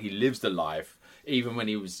talk about. He lives the life, even when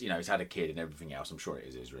he was, he's had a kid and everything else. I'm sure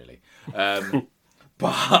it is really.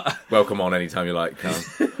 But Welcome on anytime you like,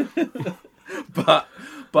 Callum. but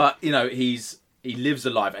he lives a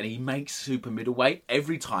life and he makes super middleweight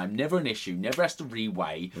every time. Never an issue. Never has to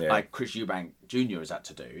reweigh like Chris Eubank Jr. has had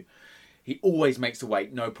to do. He always makes the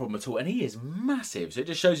weight, no problem at all, and he is massive. So it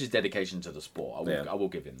just shows his dedication to the sport. I will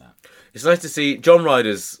give him that. It's nice to see John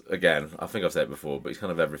Ryder's again. I think I've said it before, but he's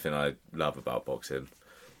kind of everything I love about boxing.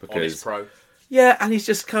 Because Honest pro. Yeah, and he's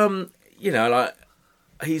just come.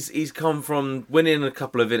 He's come from winning a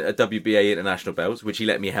couple of WBA international belts, which he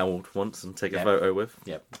let me hold once and take a photo with.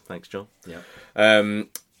 Yep. Thanks, John. Yep.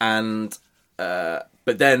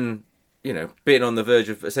 But then, being on the verge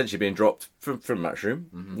of essentially being dropped from Matchroom.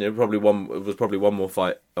 Mm-hmm. Probably one more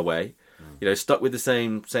fight away. Stuck with the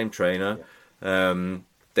same trainer. Yeah.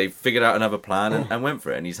 They figured out another plan and went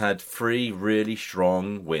for it. And he's had 3 really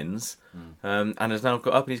strong wins. And has now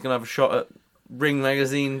got up and he's going to have a shot at Ring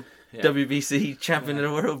Magazine WBC champion of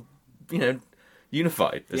the world,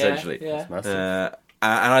 unified, essentially. It's massive.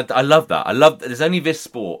 And I love that. I love that there's only this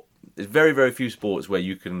sport. There's very, very few sports where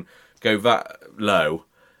you can go that low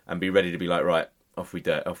and be ready to be like, right, off we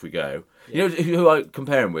go. Yeah. Who I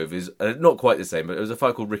compare him with is not quite the same, but there was a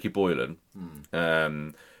fight called Ricky Boylan,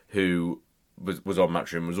 who was on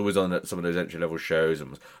Matchroom, was always on some of those entry-level shows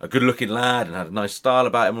and was a good-looking lad and had a nice style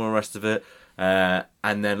about him and all the rest of it.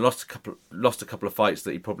 And then lost a couple of fights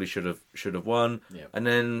that he probably should have won, and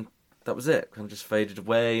then that was it. Kind of just faded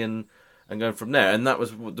away and going from there. And that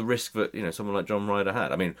was the risk that someone like John Ryder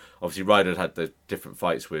had. I mean, obviously Ryder had the different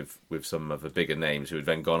fights with some of the bigger names who had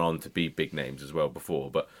then gone on to be big names as well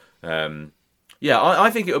before. But I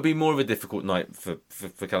think it would be more of a difficult night for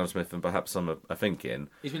Callum Smith than perhaps some are thinking.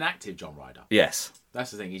 He's been active, John Ryder. Yes.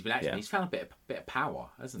 That's the thing. He's been active. Yeah. He's found a bit of power,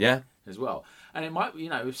 hasn't he? Yeah. As well. And it might,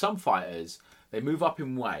 with some fighters, they move up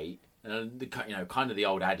in weight. And kind of the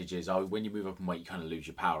old adage is, when you move up in weight, you kind of lose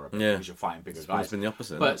your power a bit because you're fighting bigger guys. It's been the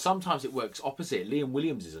opposite. But sometimes it works opposite. Liam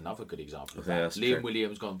Williams is another good example of that. Liam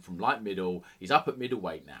Williams gone from light middle. He's up at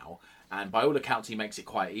middleweight now, and by all accounts, he makes it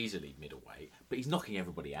quite easily middleweight. But he's knocking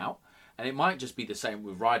everybody out. And it might just be the same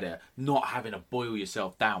with Ryder, not having to boil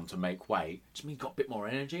yourself down to make weight. Just means you've got a bit more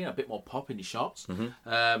energy and a bit more pop in your shots.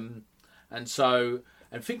 Mm-hmm.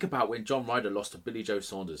 And think about when John Ryder lost to Billy Joe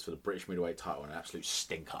Saunders for the British middleweight title, an absolute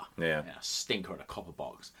stinker. Yeah. A stinker at a copper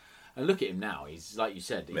box. And look at him now. He's, like you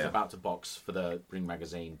said, he's about to box for the Ring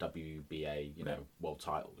Magazine WBA, world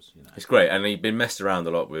titles. It's great. And he'd been messed around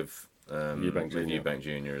a lot with Eubank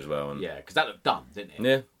Jr. as well. And because that looked done, didn't it?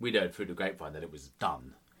 Yeah. We'd heard through the grapevine that it was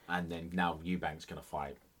done. And then now Eubank's going to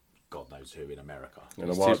fight God knows who in America.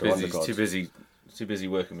 He's too busy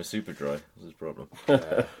working with Superdry. That's his problem.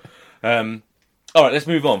 All right, let's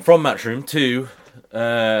move on from Matchroom to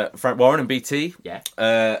Frank Warren and BT. Yeah.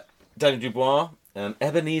 Daniel Dubois and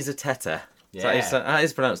Ebenezer Teta. Yeah. That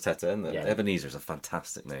is pronounced Teta, isn't it? Yeah. Ebenezer is a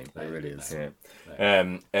fantastic name. It really is. Yeah.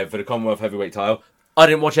 For the Commonwealth heavyweight title. I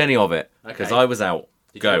didn't watch any of it because I was out.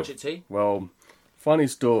 Did you watch it, T? Well, funny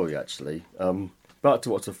story actually. About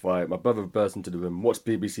to watch the fight, my brother burst into the room, watch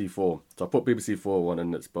BBC 4. So I put BBC 4 on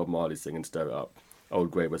and it's Bob Marley singing Stir It Up.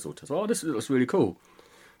 Old grey whistle. So, this looks really cool.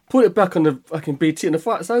 Put it back on the fucking BT and the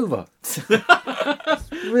fight's over. It's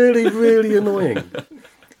really, really annoying.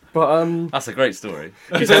 But that's a great story.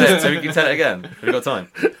 Can you tell it again? Have you got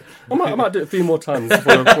time? I might do it a few more times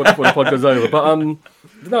before the pod goes over. But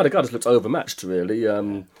no, the guy just looks overmatched, really.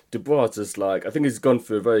 Dubois just I think he's gone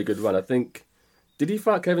through a very good run. I think, did he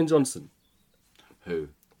fight Kevin Johnson? Who?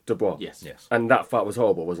 Dubois. Yes. And that fight was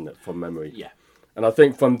horrible, wasn't it, from memory? Yeah. And I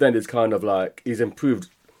think from then it's kind of he's improved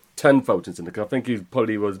tenfold since then. I think he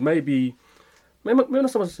probably was maybe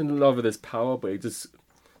not so much in love with his power, but he just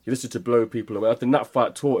to blow people away. I think that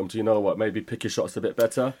fight taught him to, maybe pick your shots a bit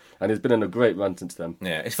better. And he's been in a great run since then.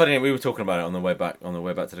 Yeah, it's funny. We were talking about it on the way back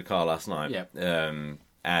to the car last night. Yeah.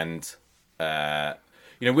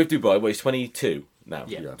 With Dubois, he's 22 now.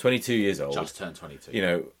 Yeah. 22 years old. Just turned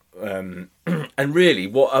 22. And really,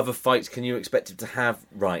 what other fights can you expect him to have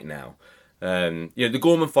right now? The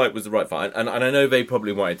Gorman fight was the right fight, and I know they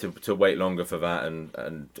probably wanted to wait longer for that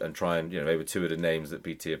and try and they were two of the names that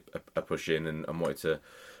BT are pushing and wanted to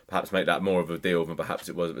perhaps make that more of a deal than perhaps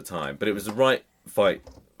it was at the time. But it was the right fight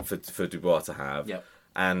for Dubois to have. Yep.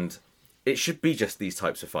 And it should be just these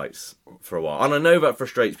types of fights for a while. And I know that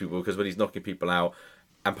frustrates people because when he's knocking people out,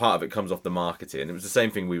 and part of it comes off the marketing. It was the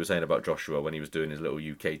same thing we were saying about Joshua when he was doing his little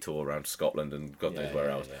UK tour around Scotland and God knows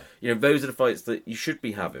where else. Yeah. Those are the fights that you should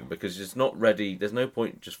be having because it's not ready. There's no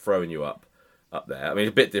point just throwing you up there. I mean,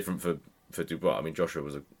 it's a bit different for Dubois. I mean, Joshua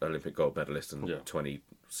was an Olympic gold medalist and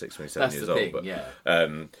 26, 27 That's years the old.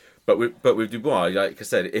 Thing, But with Dubois, like I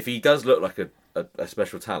said, if he does look like a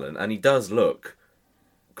special talent, and he does look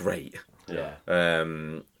great,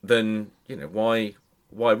 then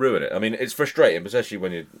why ruin it? I mean, it's frustrating, especially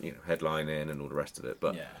when you're headlining and all the rest of it.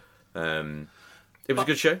 But it was a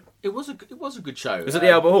good show. It was a good show. It was at the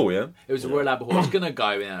Albert Hall, yeah. It was the Royal Albert Hall. I was going to go,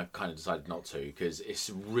 and I kind of decided not to because it's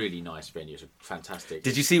a really nice venue. It's a fantastic.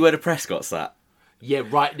 Did you see where the press got sat? Yeah,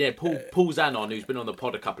 right there. Paul Zanon, who's been on the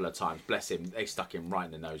pod a couple of times, bless him, they stuck him right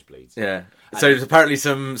in the nosebleeds. Yeah. So apparently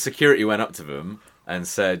some security went up to them and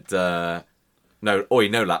said, no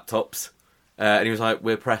laptops. And he was like,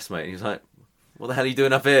 we're press, mate. And he was like, what the hell are you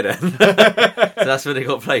doing up here then? So that's when they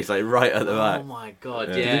got placed, like right at the back. Oh my God,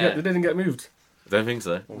 They didn't get moved? I don't think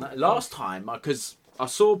so. Last time, because I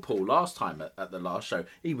saw Paul last time at the last show,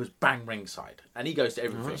 he was bang ringside, and he goes to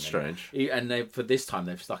everything. That's strange. For this time,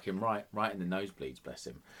 they've stuck him right in the nosebleeds, bless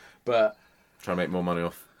him. But trying to make more money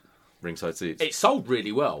off ringside seats. It sold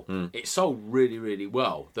really well. It sold really, really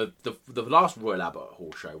well. The last Royal Albert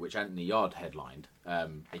Hall show, which Anthony Yard headlined,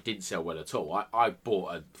 it didn't sell well at all. I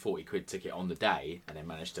bought a 40 quid ticket on the day and then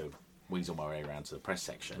managed to weasel my way around to the press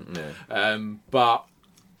section. Yeah. But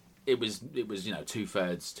it was two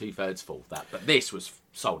thirds full. But this was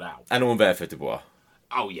sold out. And all there for Dubois.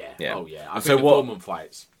 Oh yeah. I think so the Foreman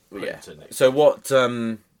fights. So what?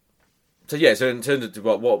 So in terms of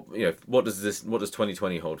Dubois, what does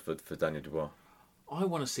 2020 hold for Daniel Dubois? I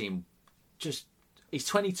want to see him just. He's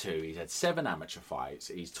 22. He's had 7 amateur fights.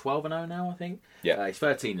 He's 12-0 now, I think. Yeah. He's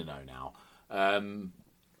 13-0 now.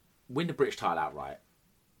 Win the British title outright.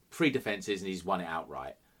 3 defences and he's won it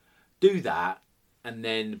outright. Do that, and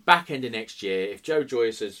then back end of next year, if Joe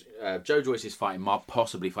Joyce is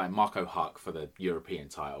possibly fighting Marco Huck for the European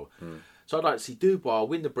title. So I'd like to see Dubois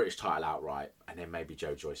win the British title outright, and then maybe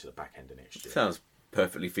Joe Joyce at the back end of next year. Sounds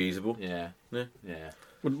perfectly feasible. Yeah.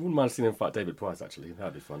 Wouldn't mind seeing him fight David Price, actually.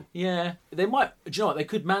 That'd be fun. Yeah. They might... Do you know what? They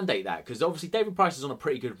could mandate that, because obviously David Price is on a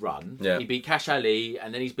pretty good run. Yeah. He beat Cash Ali,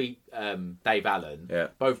 and then he's beat Dave Allen. Yeah.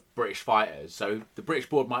 Both British fighters. So the British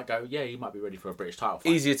board might go, yeah, he might be ready for a British title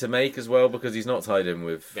fight. Easier to make as well, because he's not tied in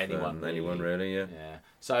with anyone really, yeah.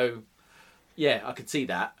 So... Yeah, I could see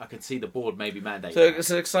that. I could see the board maybe mandating.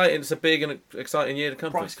 So it's a big and exciting year to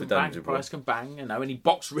come for Daniel Dubois. Price can bang, and he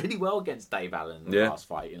boxed really well against Dave Allen in the last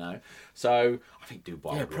fight, So I think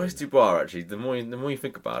Dubois. Yeah, Price Dubois actually. The more you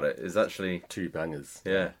think about it, is actually 2 bangers.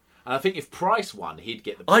 Yeah. And I think if Price won, he'd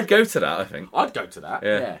get the. I'd go to that. I think I'd go to that.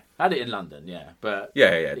 Yeah. Had it in London. Yeah, but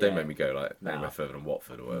Don't make me go anywhere further than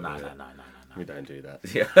Watford or whatever. No. We don't do that.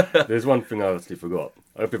 Yeah. There's one thing I actually forgot.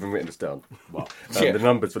 I hope you've written this down. What? The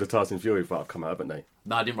numbers for the Tyson Fury fight have come out, haven't they?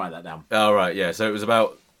 No, I didn't write that down. Oh, right, yeah. So it was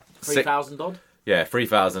about 3,000 odd? Yeah,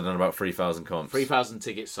 3,000 and about 3,000 comps. 3,000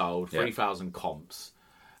 tickets sold, 3,000 comps,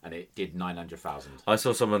 and it did 900,000. I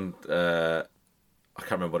saw someone, I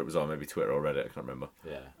can't remember what it was on, maybe Twitter or Reddit, I can't remember.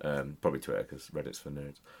 Yeah. Probably Twitter, because Reddit's for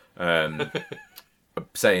nerds.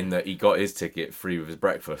 Saying that he got his ticket free with his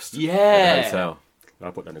breakfast. Yeah. At the hotel. I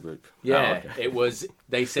put that in the group. Yeah, okay. It was.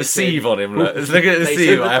 They said the sieve on him. Look at the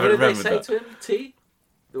sieve. I haven't remembered that. What did they say to him? T.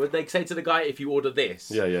 Would they say to the guy, if you order this,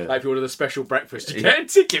 yeah, like if you order the special breakfast, you get a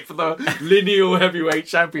ticket for the lineal heavyweight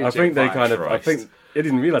championship? I think they fight. I think they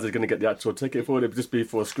didn't realise they were going to get the actual ticket for it. It would just be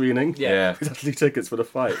for a screening. Yeah. It's actually tickets for the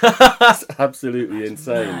fight. It's absolutely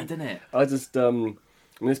insane. Mad, isn't it? I just,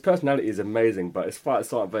 his personality is amazing, but his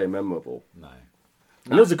fights aren't very memorable. No.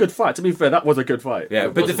 And it was a good fight. To be fair, that was a good fight. Yeah,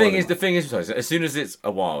 but the thing is, as soon as it's a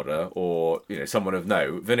Wilder or someone of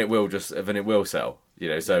note, then it will sell.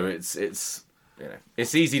 So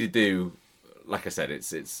it's easy to do. Like I said,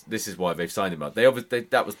 this is why they've signed him up.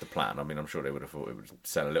 That was the plan. I mean, I'm sure they would have thought it would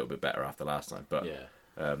sell a little bit better after last time, but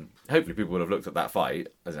hopefully people would have looked at that fight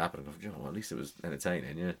as it happened and gone, at least it was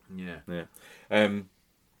entertaining. Yeah.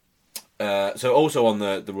 So also on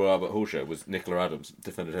the Royal Albert Hall show was Nicola Adams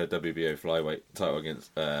defended her WBO flyweight title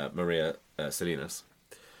against Maria Salinas.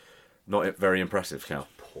 Not very impressive, Cal.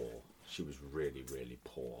 Poor. She was really, really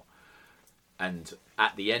poor. And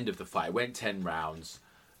at the end of the fight, it went 10 rounds.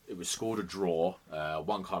 It was scored a draw,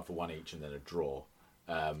 1 card for 1 each, and then a draw.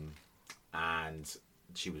 And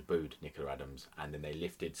she was booed, Nicola Adams, and then they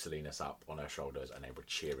lifted Salinas up on her shoulders and they were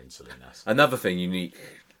cheering Salinas. Another thing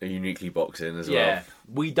uniquely boxing as well. Yeah,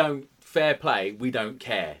 we don't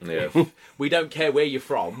care. Yeah. We don't care where you're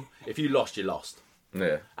from. If you lost, you lost.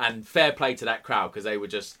 Yeah. And fair play to that crowd because they were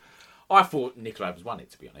just. I thought Nicola Adams won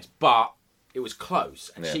it, to be honest, but it was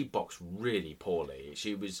close, and she boxed really poorly.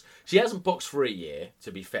 She hasn't boxed for a year,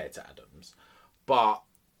 to be fair to Adams, but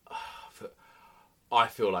I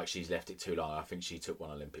feel like she's left it too long. I think she took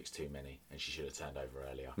one Olympics too many, and she should have turned over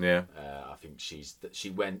earlier. Yeah. I think she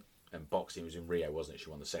went and boxed. It was in Rio, wasn't it? She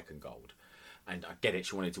won the second gold, and I get it.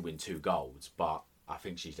 She wanted to win 2 golds, but I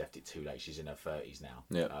think she's left it too late. She's in her 30s now.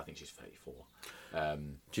 Yeah. I think she's 34. Do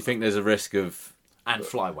you think there's a risk of... And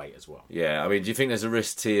flyweight as well. Yeah, I mean, do you think there's a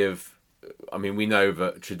risk, T, of... I mean, we know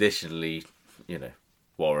that traditionally,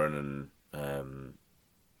 Warren and...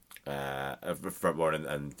 Warren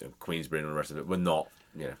and Queensbury and all the rest of it were not,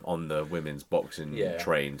 on the women's boxing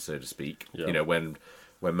train, so to speak. Yeah. When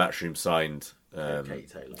Matchroom signed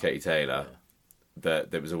Katie Taylor,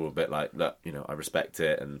 that there was all a bit like, look, I respect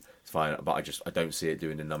it and it's fine, but I don't see it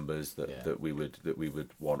doing the numbers that we would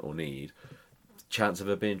want or need. Chance of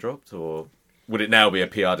her being dropped, or would it now be a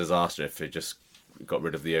PR disaster if they just got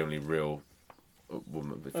rid of the only real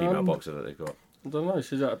female boxer that they've got? I don't know.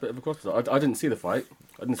 She's at a bit of a crossroads. I didn't see the fight.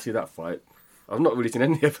 I didn't see that fight. I've not really seen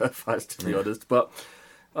any of her fights, to be honest. But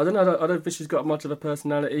I don't know. I don't think she's got much of a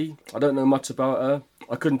personality. I don't know much about her.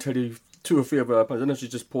 I couldn't tell you 2 or 3 of her. I don't know if she's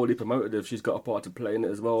just poorly promoted. If she's got a part to play in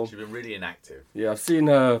it as well. She's been really inactive. Yeah, I've seen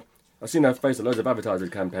her face on loads of advertising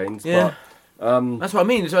campaigns. Yeah. But, that's what I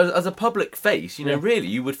mean. So as a public face, really,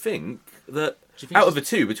 you would think that out of the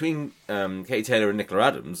two, between Katie Taylor and Nicola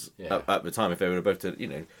Adams, at the time, if they were both to,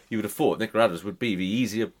 you would have thought Nicola Adams would be the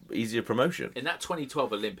easier promotion. In that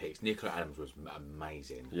 2012 Olympics, Nicola Adams was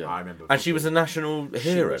amazing. Yeah. I remember, and she was a national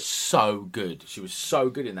hero. She was so good. She was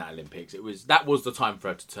so good in that Olympics. That was the time for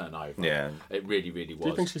her to turn over. Yeah, it really, really was. Do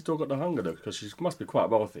you think she's still got the hunger though? Because she must be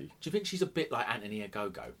quite wealthy. Do you think she's a bit like Anthony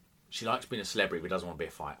Agogo? She likes being a celebrity, but doesn't want to be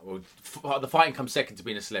a fighter. Well, the fighting comes second to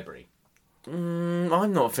being a celebrity.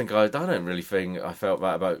 I'm not thinking. I don't really think I felt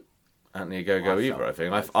that about Anthony Agogo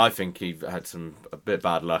either. I think he had a bit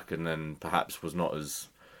bad luck, and then perhaps was not as,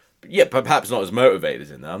 perhaps not as motivated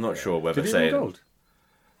in there. I'm not sure whether Did he saying win gold?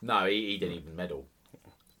 No, he didn't even medal.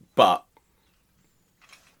 But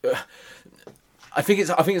I think it's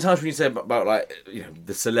hard for you to say about like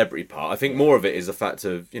the celebrity part. I think more of it is the fact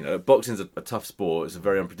of boxing's a tough sport. It's a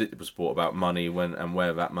very unpredictable sport about money and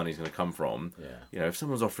where that money's going to come from. Yeah. If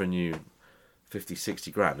someone's offering you 50,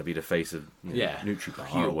 60 grand to be the face of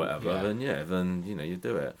NutriBar or whatever, then you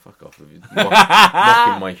do it. Fuck off.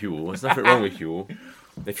 Mocking my Huel. There's nothing wrong with Huel.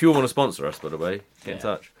 If Huel want to sponsor us, by the way, get in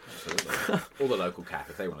touch. Absolutely. All the local CAF,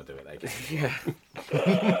 if they want to do it, they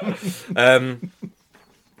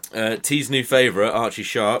can. T's new favourite, Archie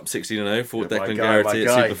Sharp, 16-0, fought Declan Garrity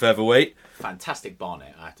at super featherweight. Fantastic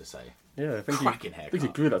Barnett, I have to say. Yeah, I think cracking haircut. I think he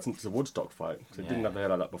grew that since the Woodstock fight. He didn't have the hair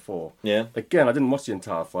like that before. Yeah. Again, I didn't watch the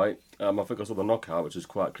entire fight. I think I saw the knockout, which was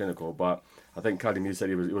quite clinical, but I think Callum Hughes said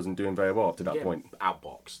he wasn't doing very well up to that point.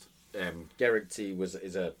 Outboxed. Garrity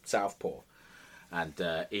is a southpaw, and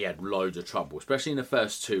he had loads of trouble, especially in the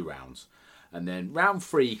first 2 rounds. And then round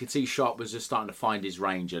 3, you could see Sharp was just starting to find his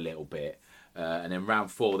range a little bit. And then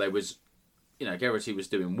round 4, there was, Garrity was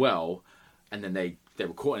doing well, and then they were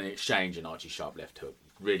caught in an exchange, and Archie Sharp left hook,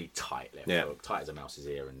 really tight left hook, tight as a mouse's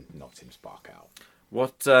ear, and knocked him spark out.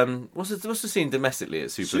 What's the scene domestically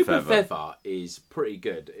at Super Feather? Super Feather is pretty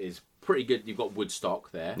good. You've got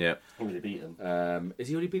Woodstock there. Yeah, already beaten. Is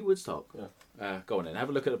he already beat Woodstock? Yeah. Go on then. Have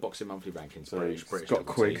a look at the Boxing Monthly rankings. So British Scott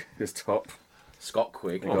Quigg is top. Scott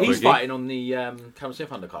Quigg. He's fighting on the Cameron Smith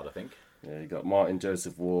undercard, I think. Yeah, you got Martin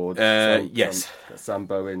Joseph Ward. Yes. Sam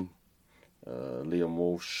Bowen, Liam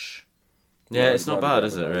Walsh. Yeah, it's not bad,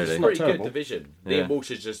 is it? Really, it's a pretty good division. Liam Walsh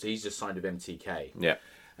he's just signed with MTK. Yeah,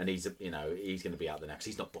 and he's going to be out there next.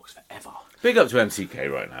 He's not boxed forever. Big up to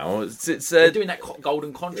MTK right now. It's they're doing that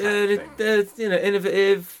golden contract. They're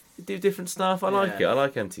innovative. They do different stuff. I like it. I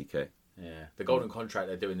like MTK. Yeah, the golden contract.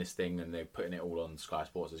 They're doing this thing and they're putting it all on Sky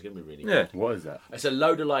Sports. It's going to be really good. What is that? It's a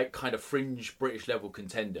load of like kind of fringe British level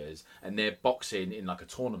contenders, and they're boxing in like a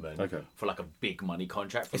tournament for like a big money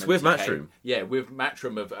contract. It's MTK. With Matchroom. Yeah, with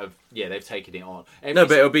Matchroom they've taken it on. No,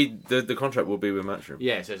 but it'll be the contract will be with Matchroom.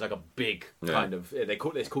 Yeah, so it's like a big kind of.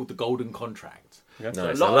 It's called the golden contract. Yeah. So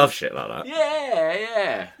nice. I love shit like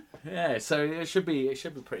that. Yeah. So it should be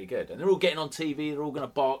pretty good, and they're all getting on TV. They're all going to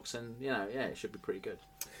box, and it should be pretty good.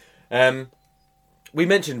 We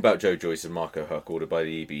mentioned about Joe Joyce and Marco Huck ordered by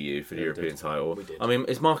the EBU for the European title. We did. I mean,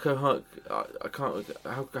 is Marco Huck? I can't.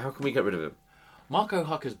 How can we get rid of him? Marco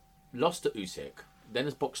Huck has lost to Usyk, then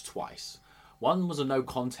has boxed twice. One was a no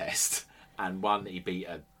contest, and one he beat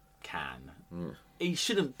a can. He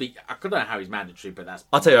shouldn't be. I don't know how he's mandatory, but that's.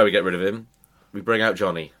 I'll tell you how we get rid of him. We bring out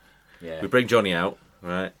Johnny. Yeah. We bring Johnny out.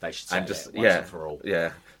 right? They should settle just it once and for all.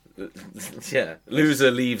 Yeah. Yeah,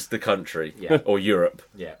 loser leaves the country, or Europe,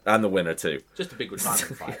 and the winner too. Just a big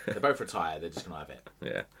retirement fight. They both retire. They're just gonna have it.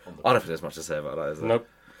 Yeah, I don't think there's much to say about that. Is there? Nope.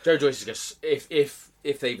 Joe Joyce is going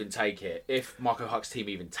if they even take it, if Marco Huck's team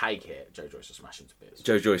even take it, Joe Joyce will smash into bits.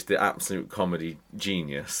 Joe Joyce, the absolute comedy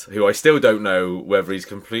genius, who I still don't know whether he's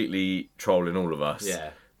completely trolling all of us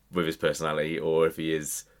with his personality, or if he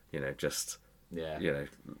is, just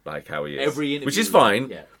like how he is. Every interview, which is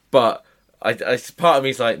fine, but I part of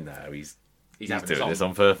me's like, no, he's doing this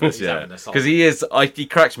on purpose, because he is. He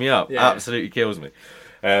cracks me up, absolutely kills me.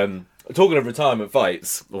 Talking of retirement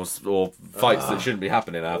fights, or fights that shouldn't be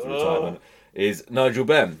happening after retirement, is Nigel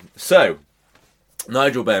Benn. So,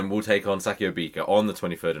 Nigel Benn will take on Sakio Bika on the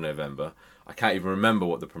 23rd of November. I can't even remember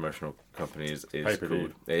what the promotional company is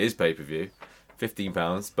called. It is pay-per-view,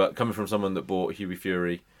 £15, but coming from someone that bought Huey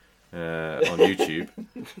Fury on YouTube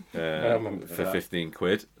for 15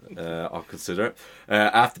 quid, I'll consider it.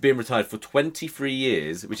 After being retired for 23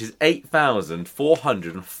 years, which is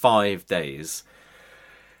 8,405 days,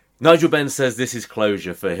 Nigel Benn says this is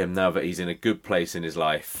closure for him now that he's in a good place in his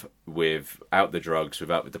life without the drugs,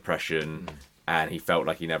 without the depression, and he felt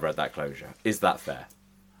like he never had that closure. Is that fair?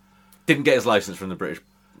 Didn't get his licence from the British.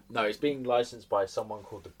 No, it's being licensed by someone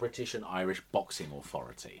called the British and Irish Boxing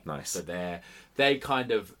Authority. Nice. So they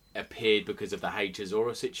kind of appeared because of the H.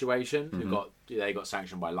 Azora situation. They got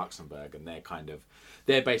sanctioned by Luxembourg, and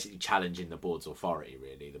they're basically challenging the board's authority.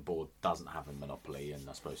 Really, the board doesn't have a monopoly, and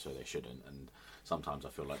I suppose so they shouldn't. And sometimes I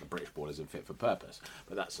feel like the British board isn't fit for purpose,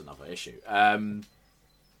 but that's another issue.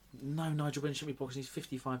 No, Nigel Benn shouldn't be boxing. He's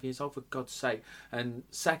 55 years old, for God's sake. And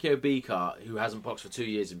Sakio Bika, who hasn't boxed for 2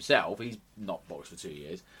 years himself, he's not boxed for 2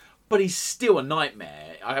 years, but he's still a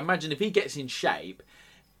nightmare. I imagine if he gets in shape,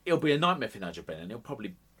 it'll be a nightmare for Nigel Benn, and he'll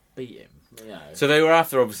probably beat him. So they were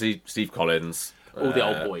after, obviously, Steve Collins. All the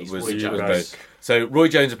old boys. Roy Jones. So Roy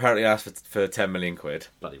Jones apparently asked for 10 million quid.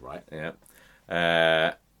 Bloody right. Yeah.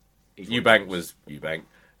 Eubank was Eubank.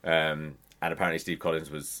 And apparently Steve Collins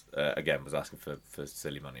was asking for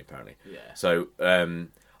silly money, apparently. Yeah. So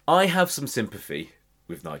I have some sympathy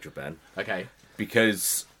with Nigel Benn. Okay.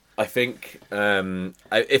 Because I think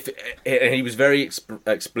if he was very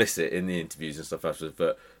explicit in the interviews and stuff afterwards,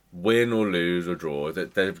 that win or lose or draw,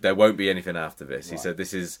 that there won't be anything after this. Right. He said,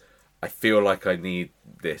 "This is. I feel like I need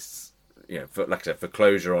this, like I said, for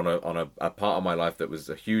closure on a part of my life that was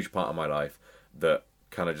a huge part of my life that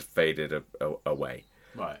kind of just faded away."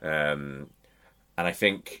 Right. And I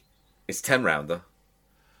think it's 10-rounder.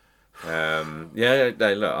 Look,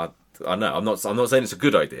 I know. I'm not saying it's a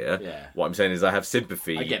good idea. Yeah. What I'm saying is I have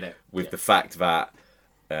sympathy with the fact that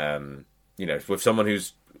with someone who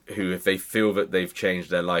if they feel that they've changed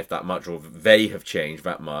their life that much, or they have changed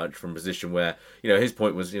that much from a position where his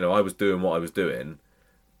point was I was doing what I was doing,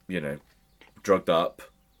 drugged up,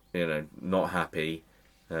 not happy,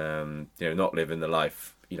 not living the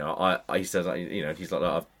life. He says, he's like,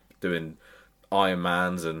 I'm doing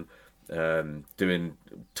Ironmans and doing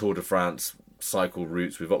Tour de France cycle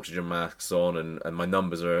routes with oxygen masks on, and my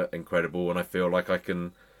numbers are incredible, and I feel like I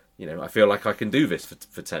can do this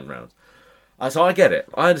for 10 rounds. So I get it.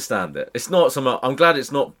 I understand it. It's not some. I'm glad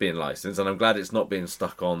it's not being licensed, and I'm glad it's not being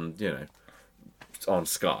stuck on, on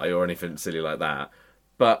Sky or anything silly like that.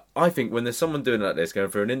 But I think when there's someone doing like this,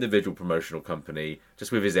 going for an individual promotional company,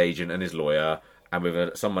 just with his agent and his lawyer, and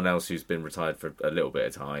with someone else who's been retired for a little bit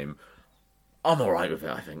of time, I'm all right with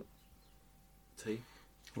it, I think. T?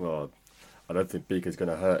 Well, I don't think Beaker's going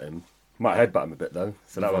to hurt him. Might headbutt him a bit, though,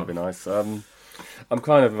 so that would be nice. I'm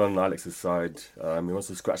kind of on Alex's side. He wants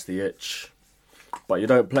to scratch the itch. But you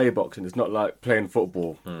don't play boxing. It's not like playing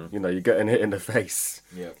football. You're getting hit in the face.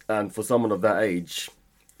 Yeah. And for someone of that age,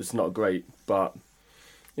 it's not great. But,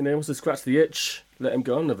 he wants to scratch the itch. Let him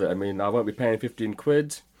go on with it. I mean, I won't be paying 15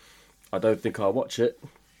 quid. I don't think I'll watch it,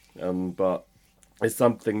 but it's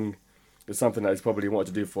something that he's probably wanted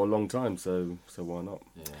to do for a long time. So why not?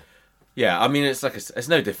 Yeah. I mean, it's like it's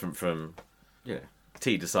no different from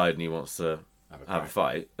T deciding he wants to have a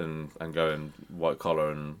fight and go in white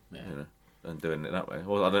collar and and doing it that way.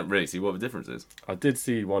 Well, I don't really see what the difference is. I did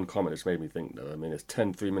see one comment which made me think though. I mean, it's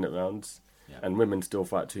 10 3-minute rounds, and women still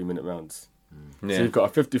fight 2-minute rounds. Yeah. So you've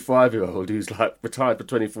got a 55-year-old who's like retired for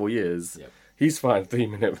 24 years. Yep. He's fighting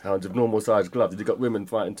 3-minute rounds with normal sized gloves. You've got women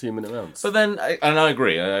fighting 2-minute rounds. But then, and I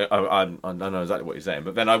agree, I know exactly what you're saying.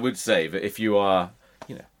 But then I would say that if you are,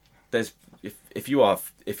 if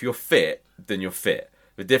you're fit, then you're fit.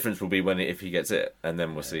 The difference will be if he gets it, and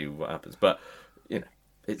then we'll see what happens. But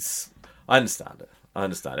I understand it.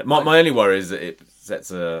 My only worry is that it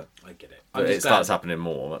sets I get it. It starts happening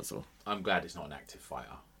more. That's all. I'm glad it's not an active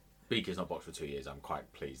fighter. Beaker's not boxed for 2 years, I'm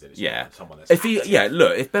quite pleased that it's not someone that's...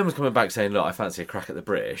 If Ben was coming back saying, look, I fancy a crack at the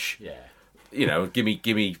British, give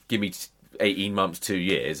me 18 months, 2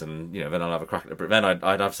 years, and then I'll have a crack at the British. Then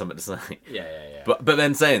I'd have something to say. Yeah. But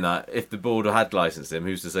then saying that, if the board had licensed him,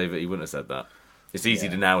 who's to say that he wouldn't have said that? It's easy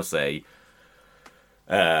to now say,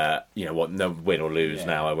 no win or lose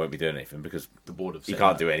now, I won't be doing anything, because the board have you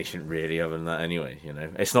can't do anything really other than that anyway.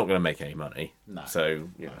 It's not going to make any money. No. So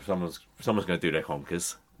someone's going to do their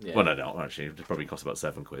conkers. Yeah. Well, no, not actually. It probably cost about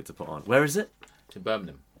 £7 to put on. Where is it? It's in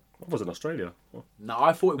Birmingham. I was in Australia. No,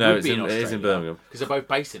 I thought it would be in Australia. It is in Birmingham. Because they're both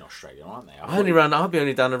based in Australia, aren't they? I'll be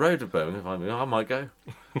only down the road of Birmingham. I might go.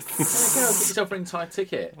 Get yourself an entire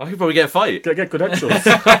ticket. I could probably get a fight. Get credentials. You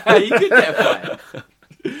could get a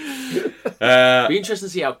fight. Be interesting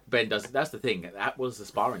to see how Ben does it. That's the thing. That was the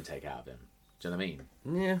sparring take out of him. Do you know what I mean?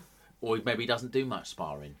 Yeah. Or maybe he doesn't do much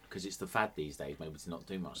sparring because it's the fad these days. Maybe to not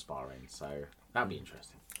do much sparring. So that'd be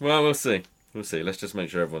interesting. Well, we'll see. Let's just make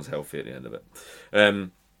sure everyone's healthy at the end of it.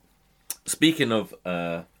 Speaking of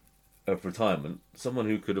retirement, someone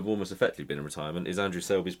who could have almost effectively been in retirement is Andrew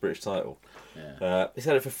Selby's British title. Yeah. He's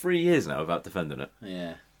had it for 3 years now without defending it.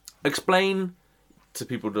 Yeah. Explain to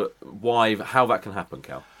people how that can happen,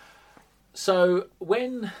 Cal. So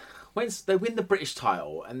when they win the British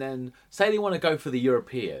title and then say they want to go for the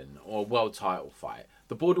European or world title fight,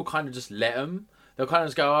 the board will kind of just let them. They'll kind of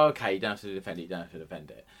just go, okay, you don't have to defend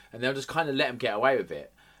it, and they'll just kind of let him get away with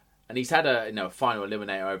it. And he's had a final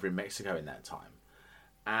eliminator over in Mexico in that time.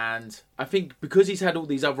 And I think because he's had all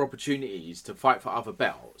these other opportunities to fight for other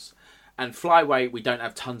belts, and flyweight, we don't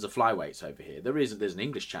have tons of flyweights over here. There's an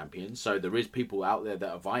English champion, so there is people out there that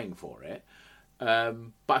are vying for it.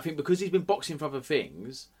 But I think because he's been boxing for other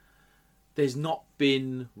things, there's not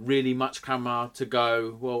been really much clamour to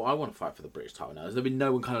go, well, I want to fight for the British title now. There's been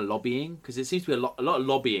no one kind of lobbying, because it seems to be a lot of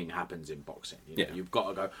lobbying happens in boxing. You've got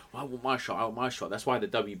to go, well, I want my shot. That's why the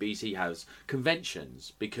WBC has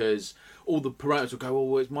conventions, because all the promoters will go, oh,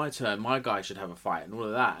 well, it's my turn, my guy should have a fight, and all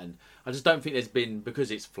of that. And I just don't think there's been,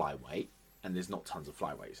 because it's flyweight, and there's not tons of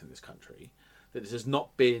flyweights in this country, that there's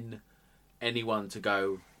not been anyone to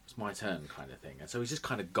go, it's my turn kind of thing. And so he's just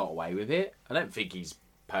kind of got away with it. I don't think he's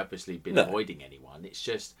purposely been avoiding anyone. It's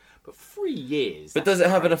just, but 3 years. But does it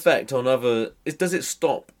have an effect on other? Does it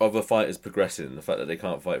stop other fighters progressing? The fact that they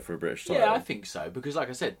can't fight for a British title. Yeah, I think so, because like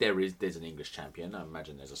I said, there's an English champion. I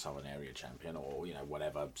imagine there's a Southern area champion, or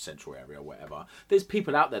whatever, Central area or whatever. There's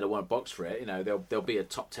people out there that want to box for it. There'll be a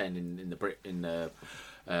top 10 in the.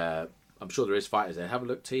 I'm sure there is fighters there. Have a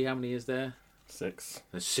look, T. How many is there? 6.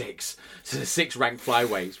 There's 6. So there's 6 ranked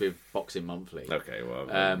flyweights with Boxing Monthly. Okay,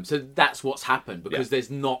 well. So that's what's happened, because there's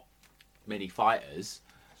not many fighters.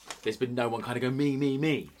 There's been no one kind of go,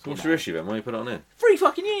 me. So what's your issue then? Why you put it on here? 3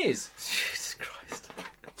 fucking years. Jesus Christ.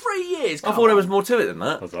 3 years. I thought there was more to it than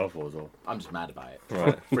that. That's what I thought as well. I'm just mad about it.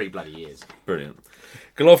 Right. 3 bloody years. Brilliant.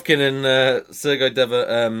 Golovkin and Sergey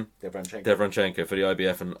Devranchenko. Devranchenko for the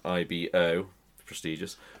IBF and IBO.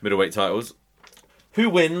 Prestigious. Middleweight titles. Who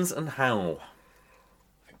wins and how?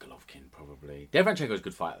 Golovkin, probably. Devranchenko's a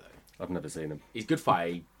good fighter, though. I've never seen him. He's a good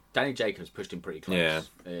fighter. Danny Jacobs pushed him pretty close. Yeah.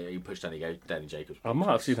 He pushed Danny Jacobs. I might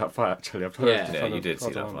have seen that fight, actually. You did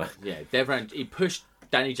see that fight. Yeah, he pushed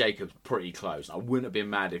Danny Jacobs pretty close. I wouldn't have been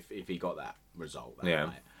mad if he got that result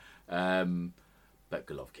that night. But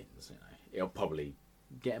Golovkin's, he'll probably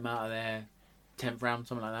get him out of there 10th round,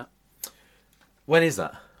 something like that. When is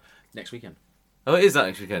that? Next weekend. Oh, it is that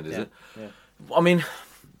next weekend, is it? Yeah. I mean,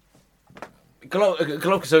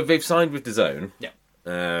 Golovkin, so they've signed with DAZN. Yeah.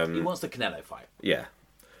 He wants the Canelo fight. Yeah.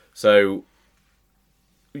 So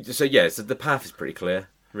the path is pretty clear,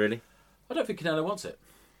 really. I don't think Canelo wants it.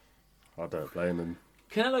 I don't blame him.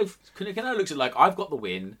 Canelo looks at it like, I've got the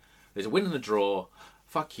win. There's a win and a draw.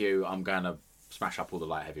 Fuck you. I'm going to smash up all the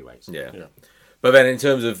light heavyweights. Yeah. But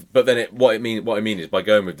then what I mean is by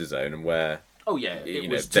going with DAZN and where. Oh yeah, it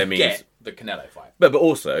was to get the Canelo fight. But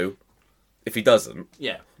also, if he doesn't,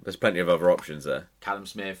 yeah, there's plenty of other options there. Callum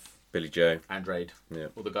Smith, Billy Joe, Andrade,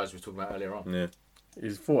 all the guys we were talking about earlier on. Yeah.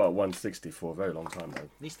 He's fought at 160 for a very long time, though.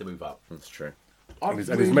 Needs to move up. That's true. And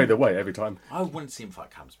he's made the weight every time. I wouldn't see him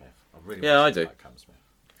fight Callum Smith. I really I do. Fight Callum Smith.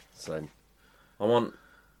 Same. I want,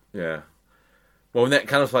 Well,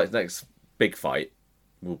 Callum Smith's next big fight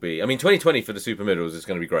will be. I mean, 2020 for the super middles is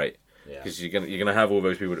going to be great because you're going to have all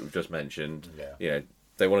those people that we've just mentioned. Yeah.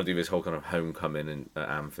 They want to do this whole kind of homecoming at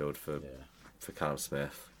Anfield for Callum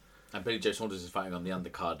Smith. And Billy Joe Saunders is fighting on the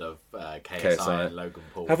undercard of KSI and Logan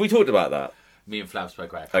Paul. Have we talked about that? Me and Flav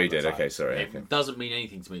spoke about it. Oh, you did? Okay, sorry. It doesn't mean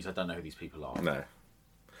anything to me, so I don't know who these people are. No.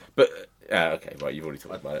 But okay, right. You've already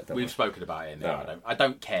talked about it. We've spoken about it. I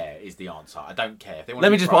don't care. Is the answer. I don't care. If they want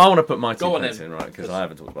Let me just. I want to put my 2 pence in, right? Because I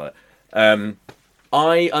haven't talked about it.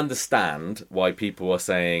 I understand why people are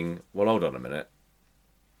saying, "Well, hold on a minute."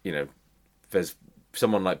 You know, there's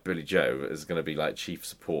someone like Billy Joe is going to be like chief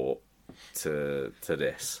support to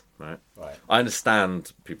this, right? Right. I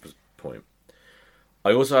understand people's point.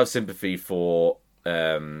 I also have sympathy for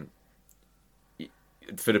the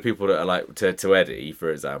people that are like to Eddie, for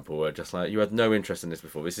example, are just like, you had no interest in this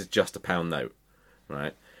before. This is just a £1 note,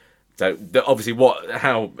 right? So obviously,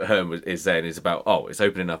 how Hearn is saying is about it's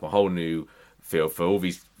opening up a whole new field for all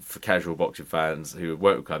these casual boxing fans who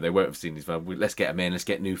won't come. They won't have seen these fans. Let's get them in. Let's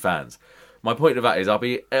get new fans. My point of that is, I'll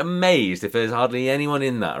be amazed if there's hardly anyone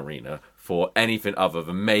in that arena for anything other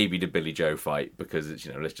than maybe the Billy Joe fight, because it's,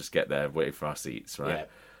 let's just get there waiting for our seats, right? Yeah.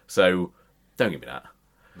 So don't give me that.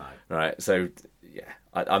 No. Right. So yeah,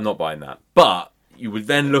 I'm not buying that. But you would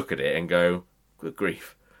then look at it and go, good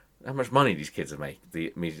grief, how much money these kids are me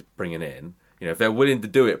bringing in. If they're willing to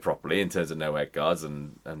do it properly in terms of no head guards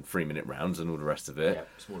and 3-minute rounds and all the rest of it,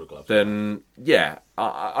 smaller gloves, then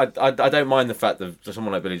I don't mind the fact that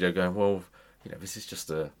someone like Billy Joe going, well, this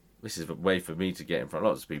is a way for me to get in front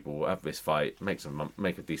of lots of people, have this fight, make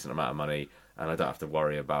a decent amount of money, and I don't have to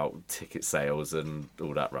worry about ticket sales and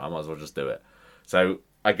all that. Right, I might as well just do it. So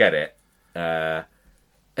I get it.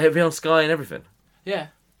 It'll be on Sky and everything. Yeah.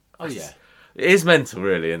 Oh yeah. It is mental,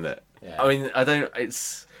 really, isn't it? Yeah. I mean,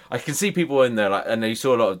 I can see people in there, like, and you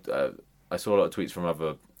saw a lot of. I saw a lot of tweets from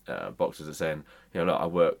other boxers that saying, look, I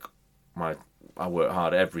work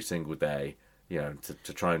hard every single day,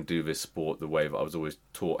 to try and do this sport the way that I was always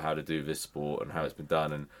taught how to do this sport and how it's been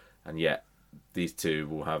done, and yet these two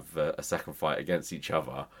will have a second fight against each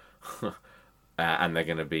other, and they're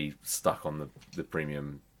going to be stuck on the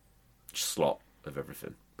premium slot of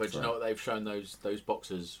everything. But you know what they've shown those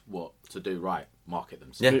boxers what to do right? Market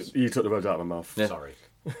themselves. Yes. You took the words out of my mouth. Yeah. Sorry.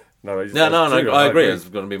 No, I agree. It's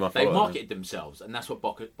going to be my fault. They've marketed themselves, and that's what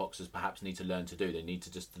boxers perhaps need to learn to do. They need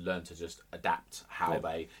to just learn to just adapt how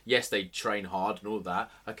they train hard and all of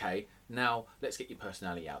that. Okay, now let's get your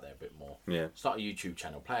personality out there a bit more. Yeah. Start a YouTube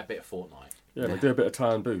channel. Play a bit of Fortnite. Yeah, do a bit of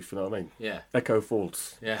Ty and Booth, you know what I mean? Yeah. Echo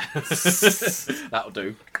Falls. Yeah. That'll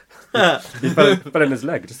do. He fell in his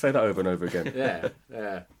leg. Just say that over and over again. Yeah.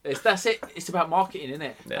 That's it. It's about marketing, isn't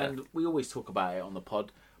it? Yeah. And we always talk about it on the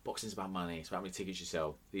pod. Boxing's about money. It's about how many tickets you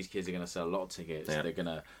sell. These kids are going to sell a lot of tickets. Yeah. They're going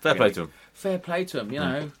to... Fair play to them. Fair play to them,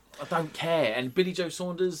 I don't care. And Billy Joe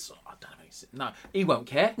Saunders, I don't know. No, he won't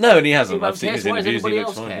care. No, and he hasn't. He won't care. His Why does interviews, anybody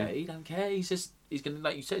else fine, care? He don't care. He's going to,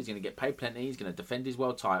 like you said, he's going to get paid plenty. He's going to defend his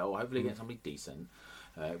world title. Hopefully get somebody decent.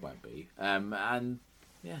 It won't be. And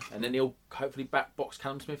then he'll hopefully back box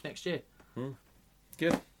Callum Smith next year.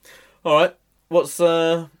 Good. All right. What's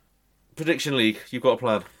Prediction League? You've got a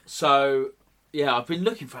plan. So... yeah, I've been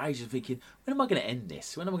looking for ages, thinking, when am I going to end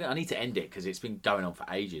this? I need to end it, because it's been going on for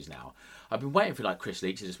ages now. I've been waiting for Chris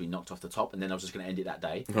Lee to just be knocked off the top, and then I was just going to end it that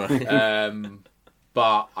day. Right.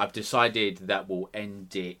 But I've decided that we'll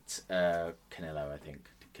end it Canelo, I think.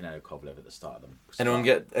 Canelo Kovalev at the start of them. Anyone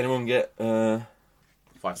get 5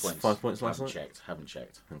 points? 5 points last night? Haven't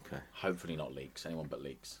checked. Okay. Hopefully not leaks. Anyone but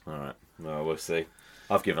leaks. All right. No, we'll see.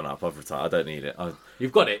 I've given up. I've retired. I don't need it.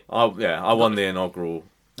 You've got it? I won the inaugural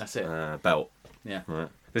That's it. Belt. Yeah. Right.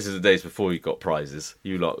 This is the days before you got prizes.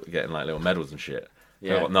 You lot getting little medals and shit.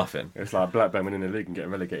 Yeah. I got nothing. It's like Blackburn winning the league and getting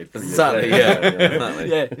relegated. Exactly, exactly.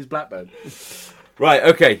 Yeah, it's Blackburn. Right,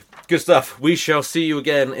 okay. Good stuff. We shall see you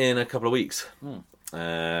again in a couple of weeks.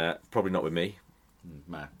 Probably not with me.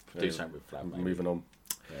 Man, do something with Flat, maybe. Moving on.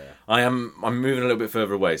 Yeah. I'm moving a little bit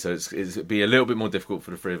further away, so it'll be a little bit more difficult for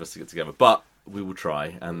the three of us to get together. But we will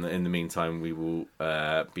try, and in the meantime, we will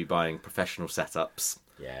be buying professional setups.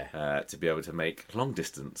 Yeah. To be able to make long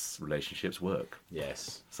distance relationships work.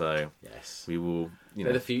 Yes. So we will,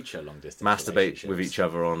 they're the future long distance. Masturbate with each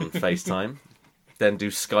other on FaceTime, then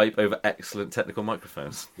do Skype over excellent technical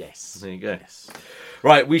microphones. Yes. There you go. Yes.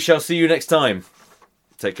 Right, we shall see you next time.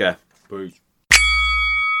 Take care. Bye.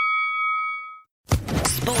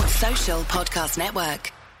 Sports Social Podcast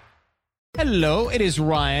Network. Hello, it is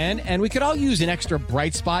Ryan, and we could all use an extra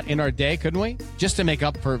bright spot in our day, couldn't we? Just to make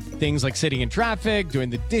up for things like sitting in traffic, doing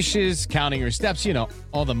the dishes, counting your steps,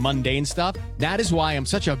 all the mundane stuff. That is why I'm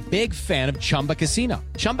such a big fan of Chumba Casino.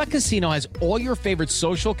 Chumba Casino has all your favorite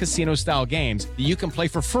social casino-style games that you can play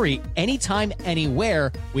for free anytime,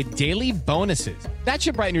 anywhere with daily bonuses. That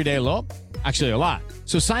should brighten your day a little. Actually, a lot.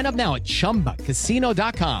 So sign up now at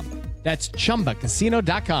ChumbaCasino.com. That's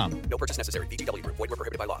ChumbaCasino.com. No purchase necessary. VGW Group. Void where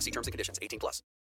prohibited by law. See terms and conditions. 18+.